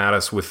 They came at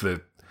us with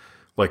the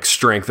like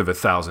strength of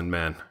 1,000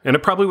 men, and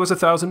it probably was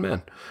 1,000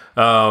 men.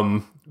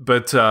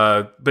 But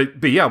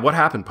yeah, what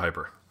happened,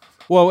 Piper?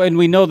 Well, and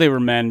we know they were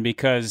men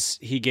because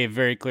he gave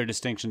very clear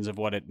distinctions of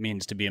what it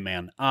means to be a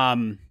man.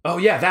 Oh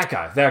yeah, that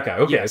guy.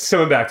 Okay, yes. It's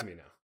coming back to me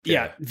now.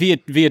 Yeah,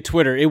 via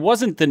Twitter. It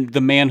wasn't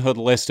the manhood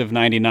list of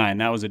 99.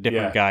 That was a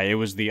different guy. It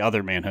was the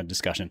other manhood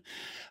discussion.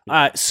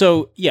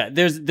 So yeah,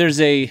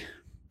 there's a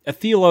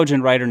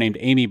theologian writer named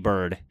Amy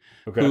Bird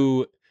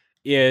who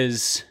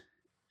is,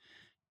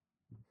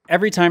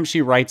 every time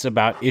she writes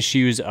about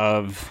issues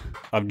of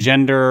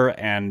gender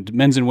and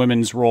men's and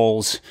women's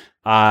roles,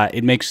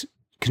 it makes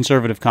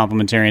conservative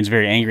complementarians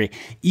very angry,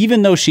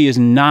 even though she is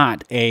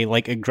not a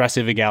like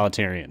aggressive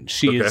egalitarian.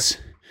 She's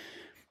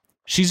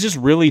just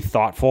really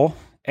thoughtful,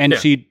 and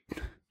she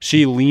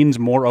She leans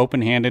more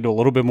open-handed, a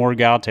little bit more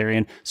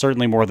egalitarian,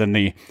 certainly more than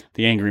the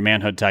angry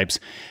manhood types.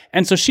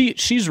 And so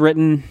she's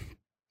written,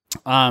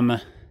 I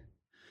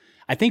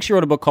think she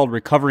wrote a book called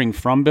Recovering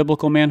from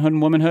Biblical Manhood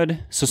and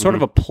Womanhood. So sort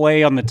of a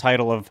play on the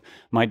title of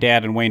my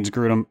dad and Wayne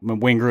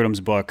Grudem's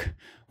book,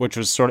 which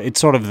was sort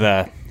of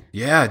the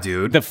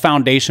the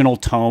foundational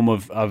tome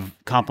of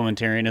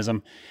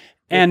complementarianism.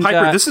 And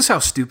Piper, this is how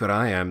stupid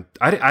I am.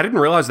 I didn't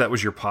realize that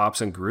was your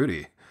pops and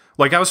Grudy.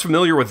 Like I was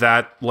familiar with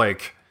that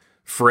like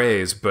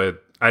phrase,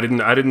 but I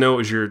didn't know it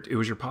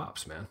was your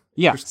pops, man.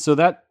 Yeah. So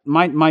that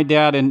my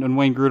dad and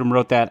Wayne Grudem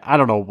wrote that, I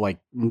don't know, like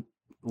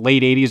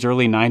late 80s,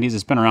 early 90s.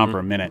 It's been around for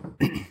a minute.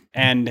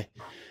 And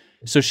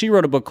so she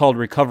wrote a book called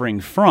Recovering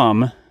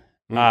from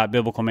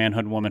Biblical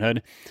Manhood and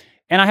Womanhood.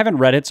 And I haven't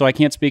read it, so I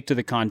can't speak to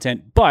the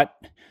content, but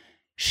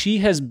she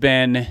has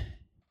been,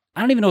 I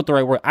don't even know what the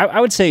right word,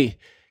 I would say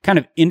kind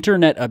of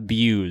internet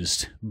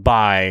abused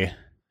by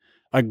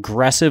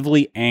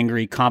aggressively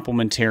angry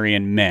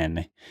complementarian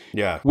men.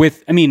 Yeah.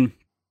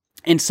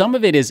 And some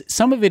of it is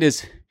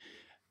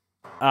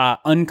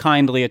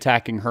unkindly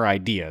attacking her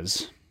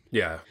ideas.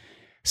 Yeah.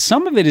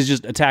 Some of it is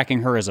just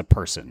attacking her as a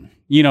person.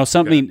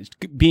 Something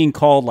being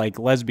called like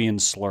lesbian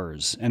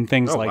slurs and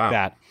things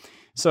that.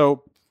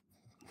 So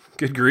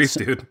good grief,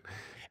 dude.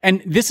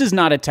 And this is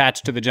not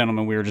attached to the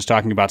gentleman we were just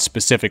talking about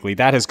specifically.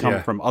 That has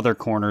come from other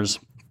corners.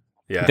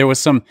 Yeah. There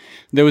was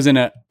in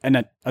a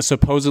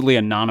supposedly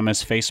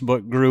anonymous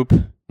Facebook group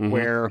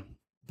where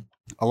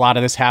a lot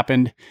of this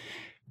happened.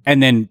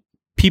 And then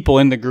people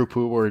in the group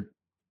who were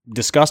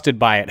disgusted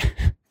by it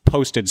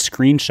posted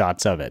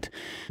screenshots of it.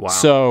 Wow.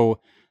 So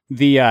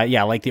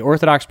the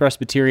Orthodox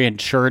Presbyterian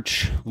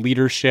Church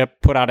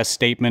leadership put out a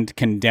statement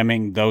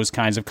condemning those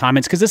kinds of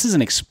comments because this is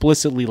an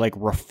explicitly like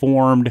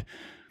reformed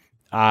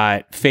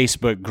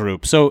Facebook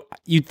group. So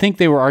you'd think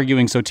they were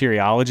arguing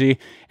soteriology,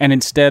 and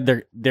instead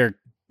they're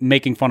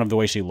making fun of the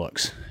way she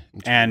looks.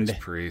 And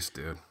priest,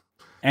 dude.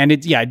 And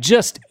it's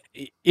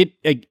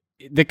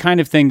the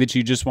kind of thing that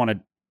you just want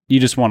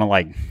to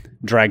like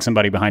drag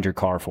somebody behind your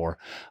car for.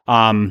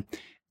 So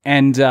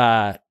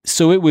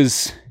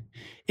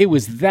it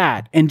was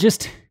that, and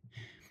just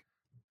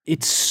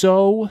it's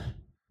so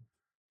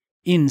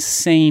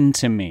insane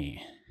to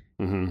me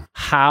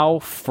how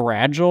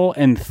fragile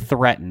and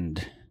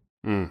threatened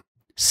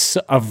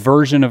a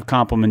version of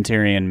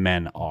complementarian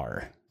men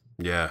are.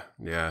 Yeah,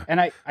 yeah. And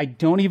I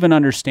don't even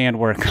understand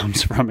where it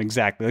comes from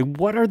exactly. Like,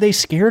 what are they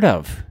scared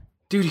of?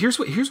 Dude, here's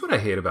what I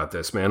hate about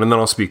this, man, and then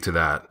I'll speak to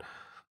that.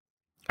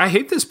 I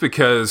hate this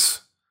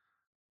because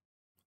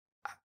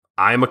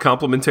I'm a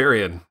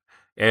complementarian,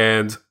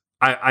 and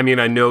I mean,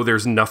 I know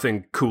there's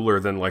nothing cooler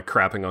than like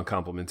crapping on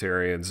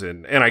complementarians,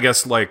 and I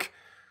guess like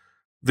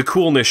the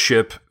coolness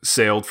ship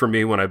sailed for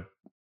me when I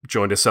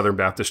joined a Southern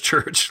Baptist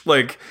church.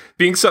 Like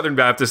being Southern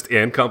Baptist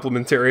and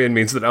complementarian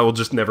means that I will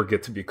just never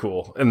get to be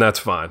cool, and that's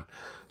fine.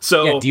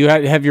 So, do you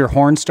have your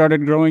horn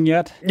started growing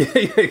yet? Yeah,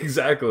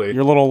 exactly.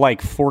 Your little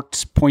like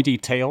forked, pointy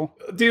tail,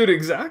 dude.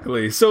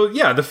 Exactly. So,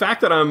 yeah, the fact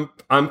that I'm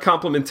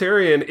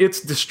complementarian, it's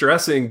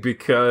distressing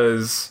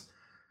because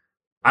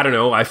I don't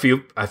know. I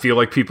feel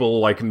like people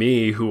like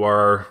me who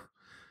are,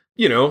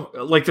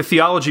 like the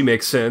theology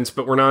makes sense,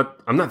 but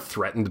I'm not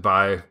threatened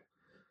by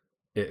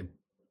it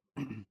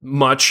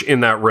much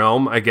in that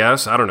realm, I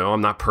guess. I don't know.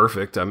 I'm not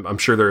perfect. I'm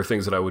sure there are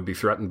things that I would be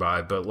threatened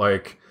by, but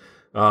like,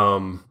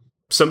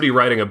 somebody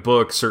writing a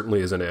book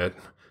certainly isn't it.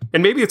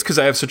 And maybe it's because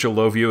I have such a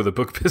low view of the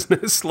book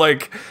business.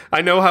 Like,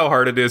 I know how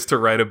hard it is to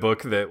write a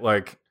book that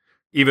like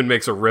even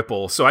makes a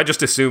ripple. So I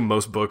just assume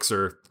most books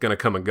are going to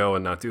come and go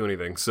and not do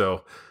anything.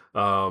 So,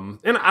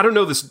 and I don't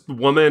know this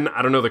woman.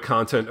 I don't know the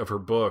content of her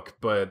book,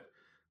 but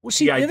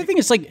the other thing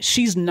is like,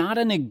 she's not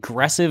an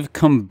aggressive,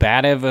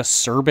 combative,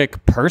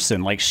 acerbic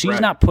person. Like she's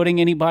not putting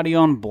anybody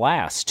on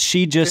blast.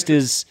 She just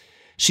is,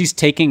 she's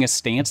taking a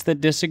stance that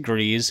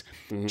disagrees.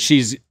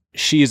 She's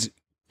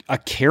a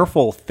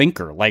careful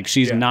thinker. Like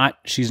she's not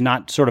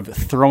sort of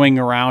throwing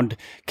around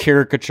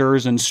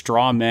caricatures and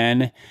straw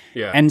men.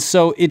 Yeah. And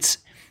so it's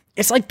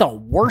like the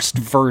worst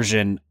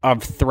version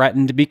of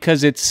threatened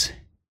because it's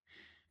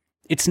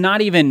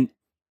not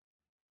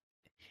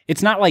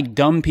like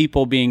dumb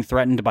people being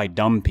threatened by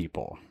dumb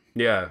people.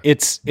 Yeah.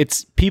 It's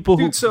people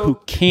who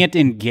can't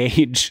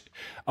engage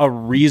a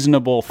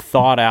reasonable,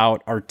 thought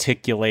out,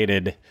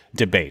 articulated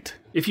debate.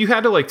 If you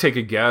had to like take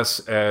a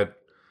guess at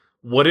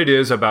what it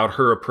is about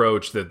her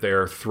approach that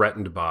they're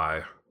threatened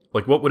by,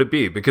 like what would it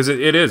be? Because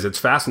it's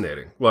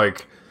fascinating.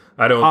 Like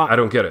I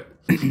don't get it.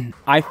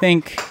 I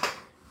think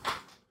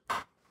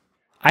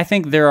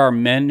there are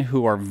men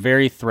who are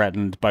very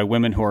threatened by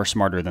women who are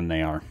smarter than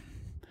they are.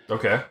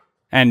 Okay.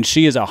 And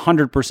she is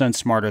 100%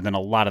 smarter than a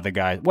lot of the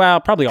guys. Well,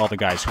 probably all the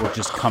guys who are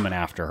just coming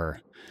after her.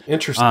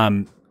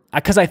 Interesting.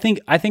 Because I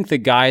think the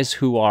guys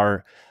who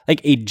are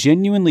like a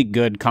genuinely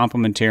good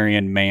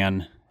complementarian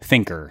man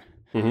thinker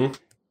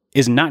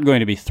is not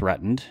going to be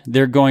threatened.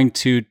 They're going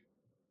to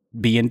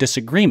be in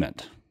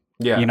disagreement.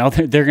 Yeah.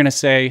 They're going to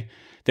say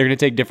they're going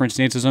to take different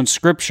stances on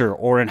scripture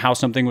or in how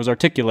something was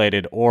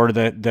articulated or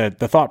the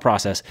thought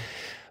process.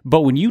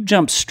 But when you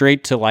jump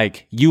straight to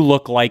like, you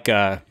look like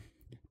a,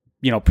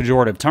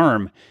 pejorative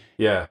term.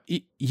 Yeah.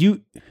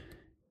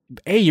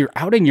 You're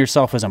outing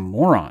yourself as a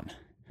moron.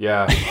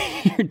 Yeah.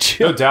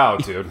 No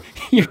doubt, dude.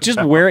 You're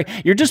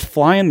just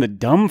flying the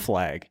dumb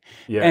flag.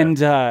 Yeah.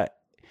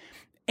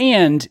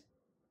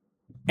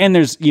 And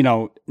there's,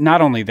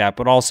 not only that,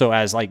 but also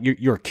as like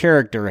your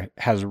character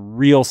has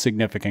real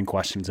significant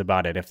questions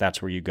about it if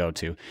that's where you go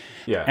to.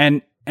 Yeah.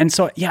 And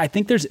so, I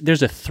think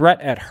there's a threat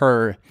at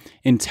her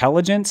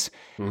intelligence.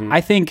 Mm-hmm.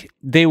 I think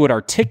they would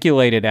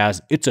articulate it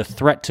as it's a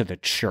threat to the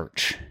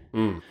church,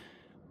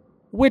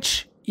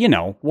 which,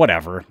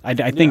 whatever.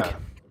 I think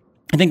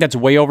that's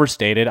way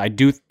overstated. I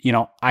do,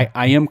 I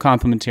am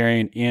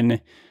complementarian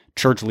in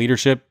church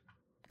leadership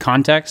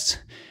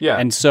context. Yeah.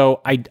 And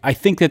so I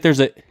think that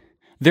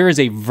there is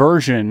a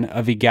version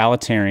of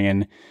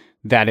egalitarian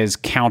that is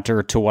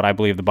counter to what I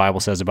believe the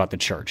Bible says about the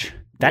church.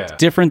 That's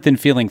different than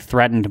feeling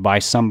threatened by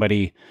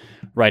somebody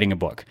writing a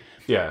book.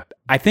 Yeah.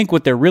 I think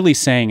what they're really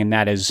saying in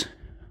that is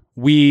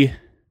we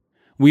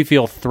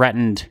feel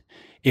threatened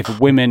if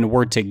women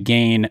were to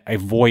gain a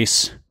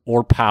voice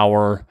or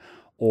power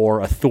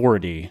or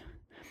authority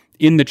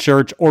in the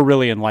church or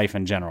really in life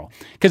in general.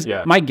 Because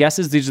my guess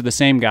is these are the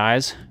same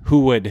guys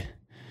who would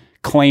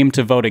claim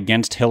to vote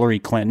against Hillary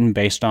Clinton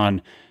based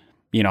on,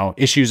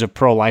 issues of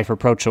pro-life or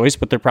pro-choice,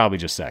 but they're probably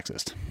just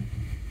sexist.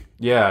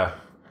 Yeah.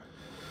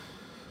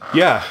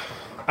 Yeah.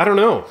 I don't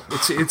know.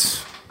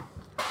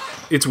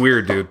 It's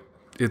weird, dude.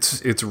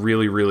 It's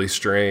really, really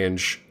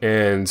strange.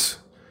 And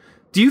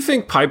do you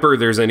think, Piper,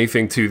 there's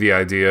anything to the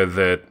idea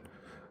that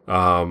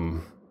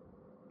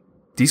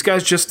these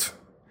guys just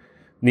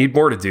need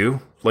more to do?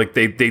 Like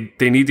they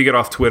need to get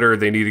off Twitter,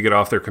 they need to get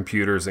off their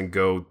computers and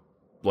go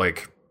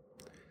like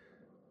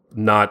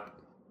not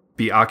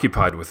be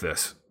occupied with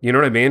this. You know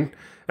what I mean?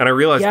 And I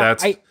realize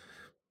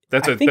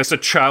that's a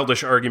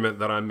childish argument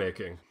that I'm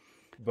making.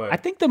 But I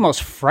think the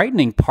most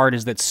frightening part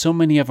is that so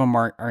many of them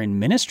are in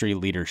ministry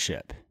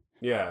leadership.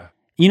 Yeah.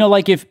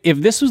 Like if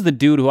this was the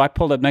dude who I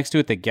pulled up next to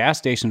at the gas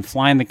station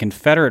flying the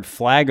Confederate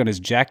flag on his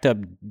jacked up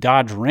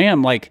Dodge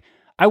Ram, like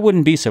I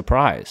wouldn't be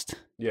surprised.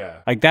 Yeah.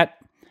 Like that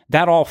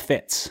all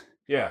fits.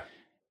 Yeah.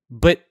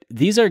 But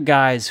these are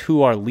guys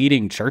who are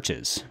leading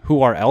churches,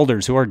 who are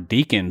elders, who are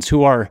deacons,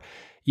 who are,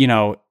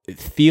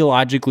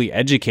 theologically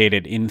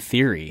educated in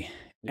theory.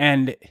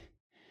 And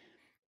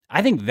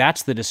I think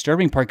that's the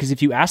disturbing part, because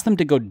if you ask them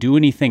to go do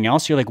anything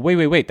else, you're like,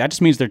 wait, that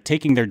just means they're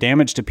taking their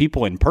damage to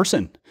people in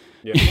person.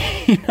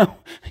 Yeah.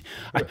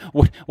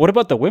 What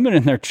about the women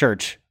in their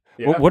church?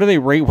 Yeah. What are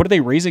they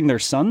raising their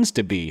sons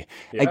to be?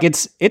 Yeah. Like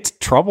it's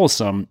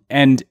troublesome,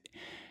 and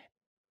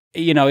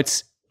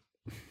it's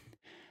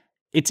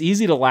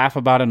easy to laugh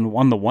about it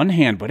on the one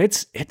hand, but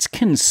it's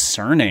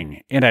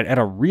concerning at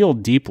a real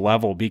deep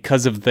level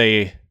because of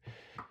the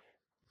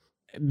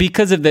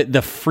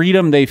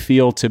freedom they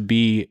feel to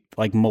be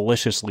like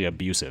maliciously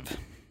abusive.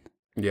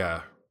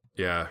 Yeah.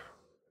 Yeah.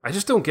 I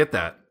just don't get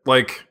that.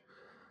 Like,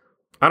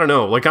 I don't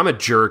know. Like, I'm a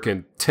jerk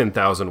in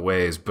 10,000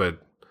 ways,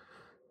 but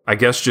I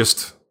guess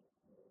just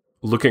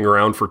looking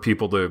around for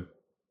people to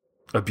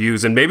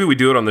abuse, and maybe we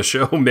do it on the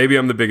show. Maybe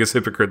I'm the biggest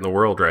hypocrite in the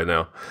world right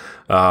now.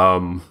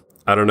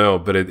 I don't know,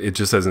 but it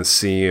just doesn't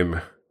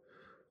seem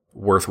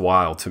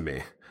worthwhile to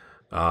me.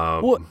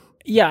 Well,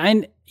 yeah,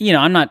 and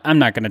I'm not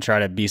going to try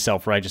to be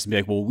self-righteous and be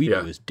like, well, we do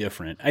is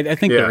different. I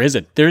think there is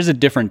a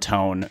different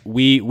tone.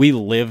 We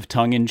live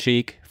tongue in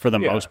cheek for the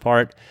most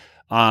part.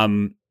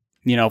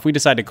 If we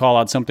decide to call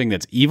out something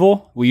that's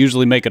evil, we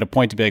usually make it a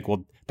point to be like,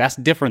 well, that's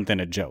different than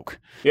a joke.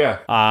 Yeah.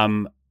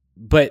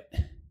 But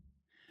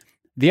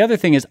the other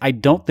thing is, I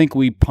don't think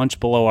we punch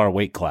below our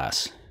weight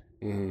class.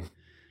 Mm-hmm.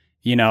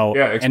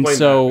 Explain and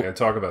so that, man.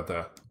 Talk about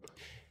that.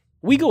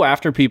 We go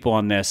after people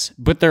on this,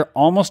 but they're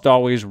almost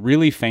always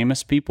really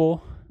famous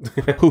people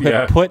who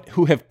have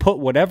put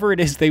whatever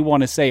it is they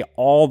want to say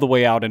all the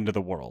way out into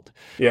the world.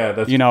 Yeah,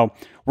 that's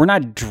we're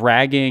not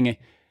dragging.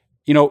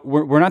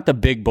 We're not the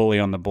big bully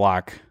on the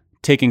block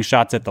taking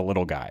shots at the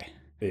little guy.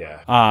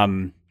 Yeah.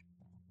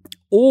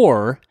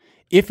 Or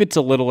if it's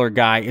a littler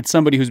guy, it's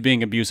somebody who's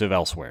being abusive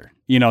elsewhere.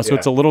 So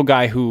it's a little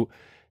guy who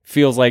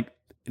feels like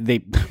they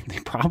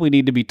probably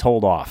need to be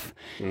told off.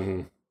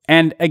 Mm-hmm.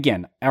 And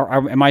again,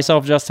 am I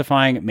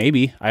self-justifying?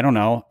 Maybe. I don't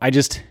know.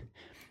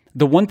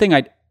 The one thing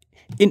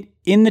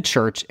in the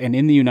church and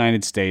in the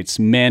United States,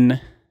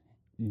 men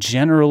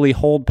generally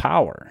hold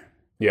power.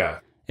 Yeah.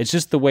 It's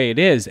just the way it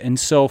is. And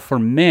so for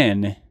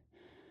men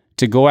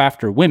to go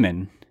after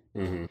women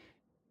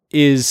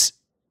is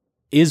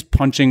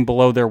punching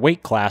below their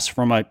weight class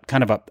from a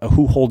kind of a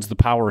who holds the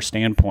power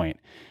standpoint.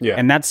 Yeah.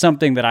 And that's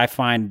something that I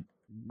find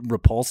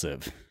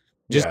repulsive.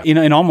 Just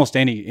in almost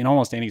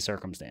any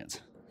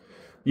circumstance.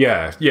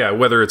 Yeah, yeah,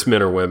 whether it's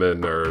men or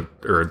women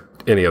or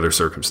any other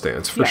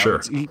circumstance, for sure.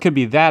 It could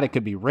be that. It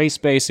could be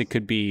race-based. It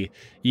could be,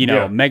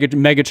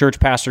 mega church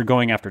pastor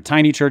going after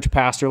tiny church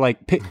pastor.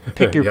 Like,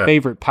 pick your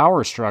favorite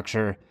power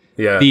structure.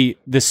 Yeah.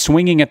 The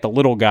swinging at the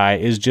little guy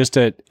is just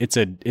it's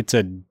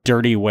a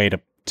dirty way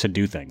to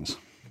do things.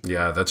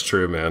 Yeah, that's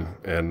true, man.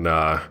 And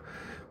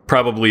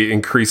probably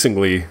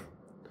increasingly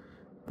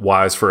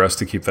wise for us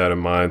to keep that in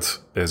mind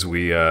as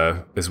we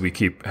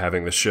keep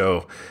having the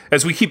show,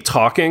 as we keep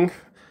talking.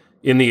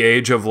 In the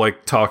age of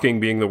like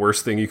talking being the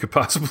worst thing you could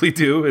possibly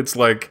do, it's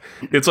like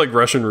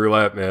Russian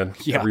roulette, man.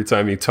 Yeah. Every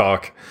time you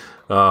talk,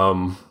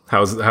 how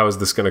is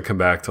this going to come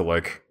back to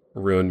like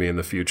ruin me in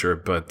the future?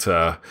 But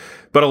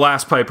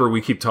alas, Piper, we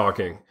keep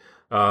talking.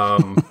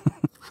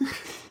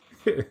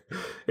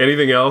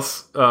 Anything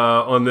else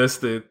on this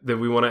that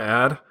we want to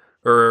add,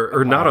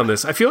 or not on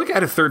this? I feel like I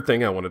had a third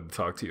thing I wanted to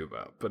talk to you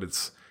about, but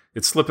it's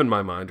slipping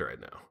my mind right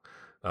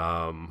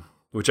now.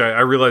 Which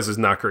I realize is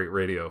not great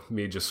radio.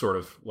 Me just sort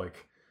of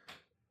like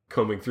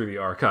combing through the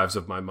archives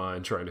of my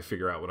mind trying to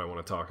figure out what I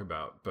want to talk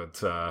about.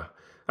 But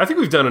I think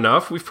we've done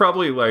enough. We've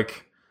probably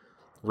like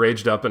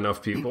raged up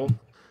enough people.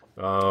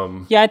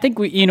 Yeah, I think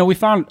we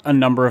found a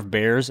number of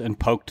bears and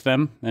poked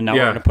them, and now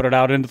we're going to put it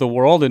out into the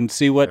world and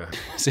see what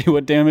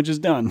damage is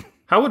done.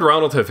 How would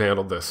Ronald have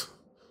handled this?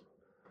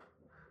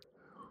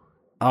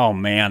 Oh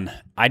man,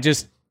 I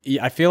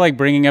feel like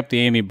bringing up the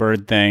Amy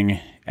Bird thing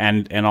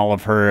and all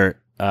of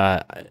her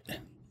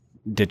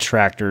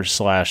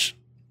detractors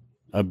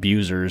 /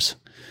 abusers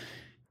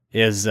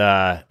is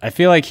I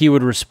feel like he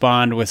would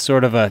respond with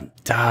sort of a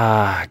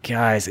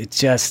guys, it's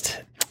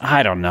just,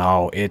 I don't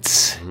know,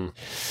 it's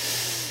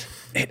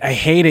I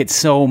hate it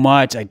so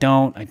much. I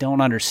don't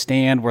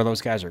understand where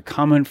those guys are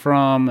coming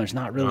from. There's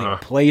not really a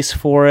place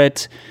for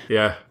it.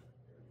 Yeah.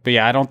 But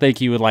yeah, I don't think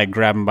he would like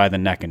grab him by the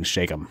neck and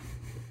shake him.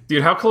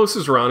 Dude, how close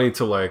is Ronnie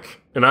to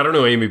like, and I don't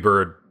know Amy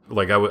Bird,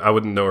 like I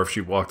wouldn't know if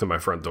she walked to my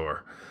front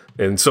door.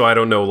 And so I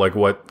don't know like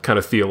what kind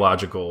of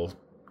theological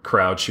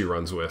crowd she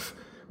runs with.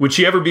 Would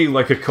she ever be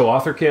like a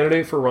co-author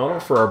candidate for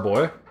Ronald, for our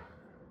boy?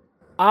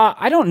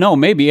 I don't know.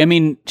 Maybe. I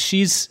mean,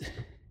 she's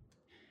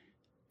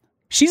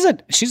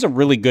a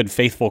really good,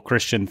 faithful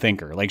Christian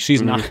thinker. Like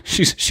she's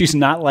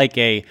not like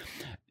a,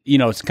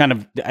 it's kind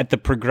of at the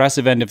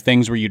progressive end of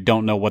things where you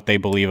don't know what they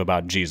believe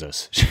about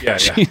Jesus.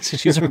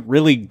 She's a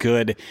really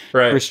good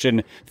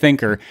Christian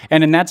thinker.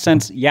 And in that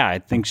sense, yeah, I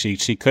think she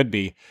could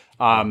be.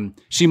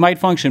 She might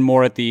function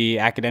more at the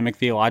academic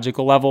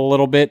theological level a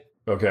little bit.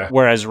 Okay.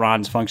 Whereas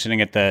Ron's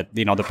functioning at the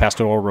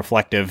pastoral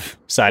reflective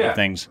side of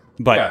things.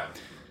 But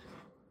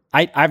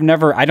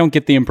I don't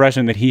get the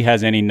impression that he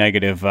has any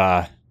negative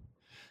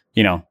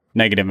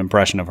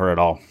impression of her at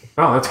all.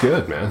 Oh, that's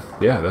good, man.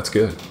 Yeah, that's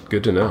good.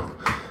 Good to know.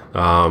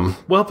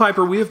 Well,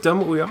 Piper, we have done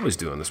what we always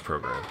do on this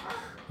program.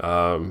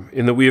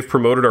 In that we have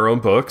promoted our own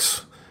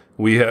books.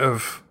 We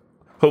have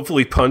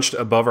hopefully punched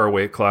above our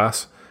weight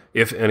class,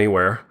 if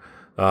anywhere.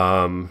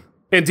 And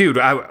dude,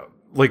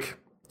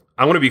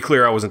 I want to be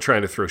clear, I wasn't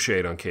trying to throw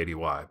shade on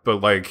KDY,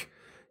 but like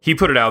he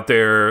put it out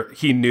there.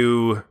 He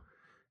knew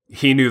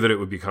that it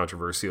would be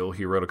controversial.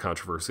 He wrote a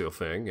controversial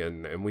thing,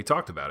 and we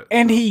talked about it.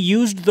 And he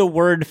used the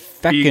word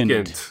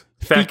fecund.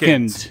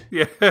 Fecund.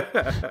 Yeah.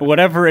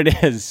 Whatever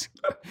it is.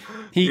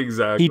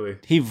 Exactly.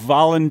 He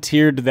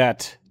volunteered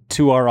that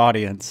to our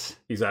audience.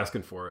 He's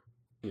asking for it.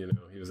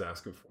 He was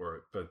asking for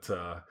it. But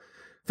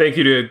thank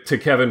you to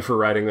Kevin for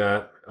writing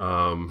that.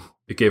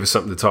 It gave us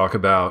something to talk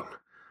about.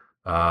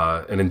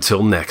 And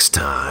until next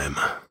time.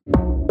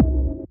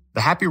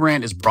 The Happy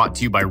Rant is brought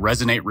to you by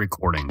Resonate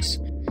Recordings.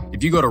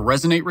 If you go to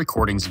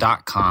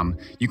resonaterecordings.com,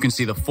 you can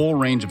see the full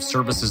range of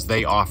services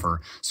they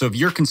offer. So if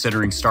you're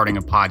considering starting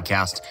a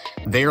podcast,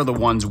 they are the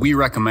ones we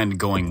recommend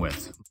going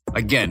with.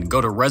 Again,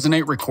 go to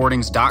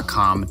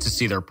resonaterecordings.com to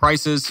see their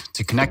prices,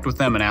 to connect with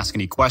them and ask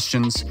any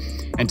questions,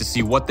 and to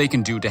see what they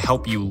can do to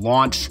help you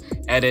launch,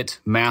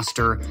 edit,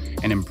 master,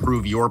 and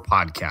improve your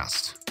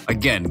podcast.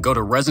 Again, go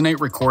to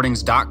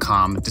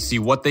resonaterecordings.com to see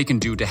what they can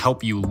do to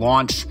help you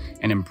launch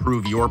and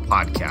improve your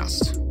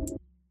podcast.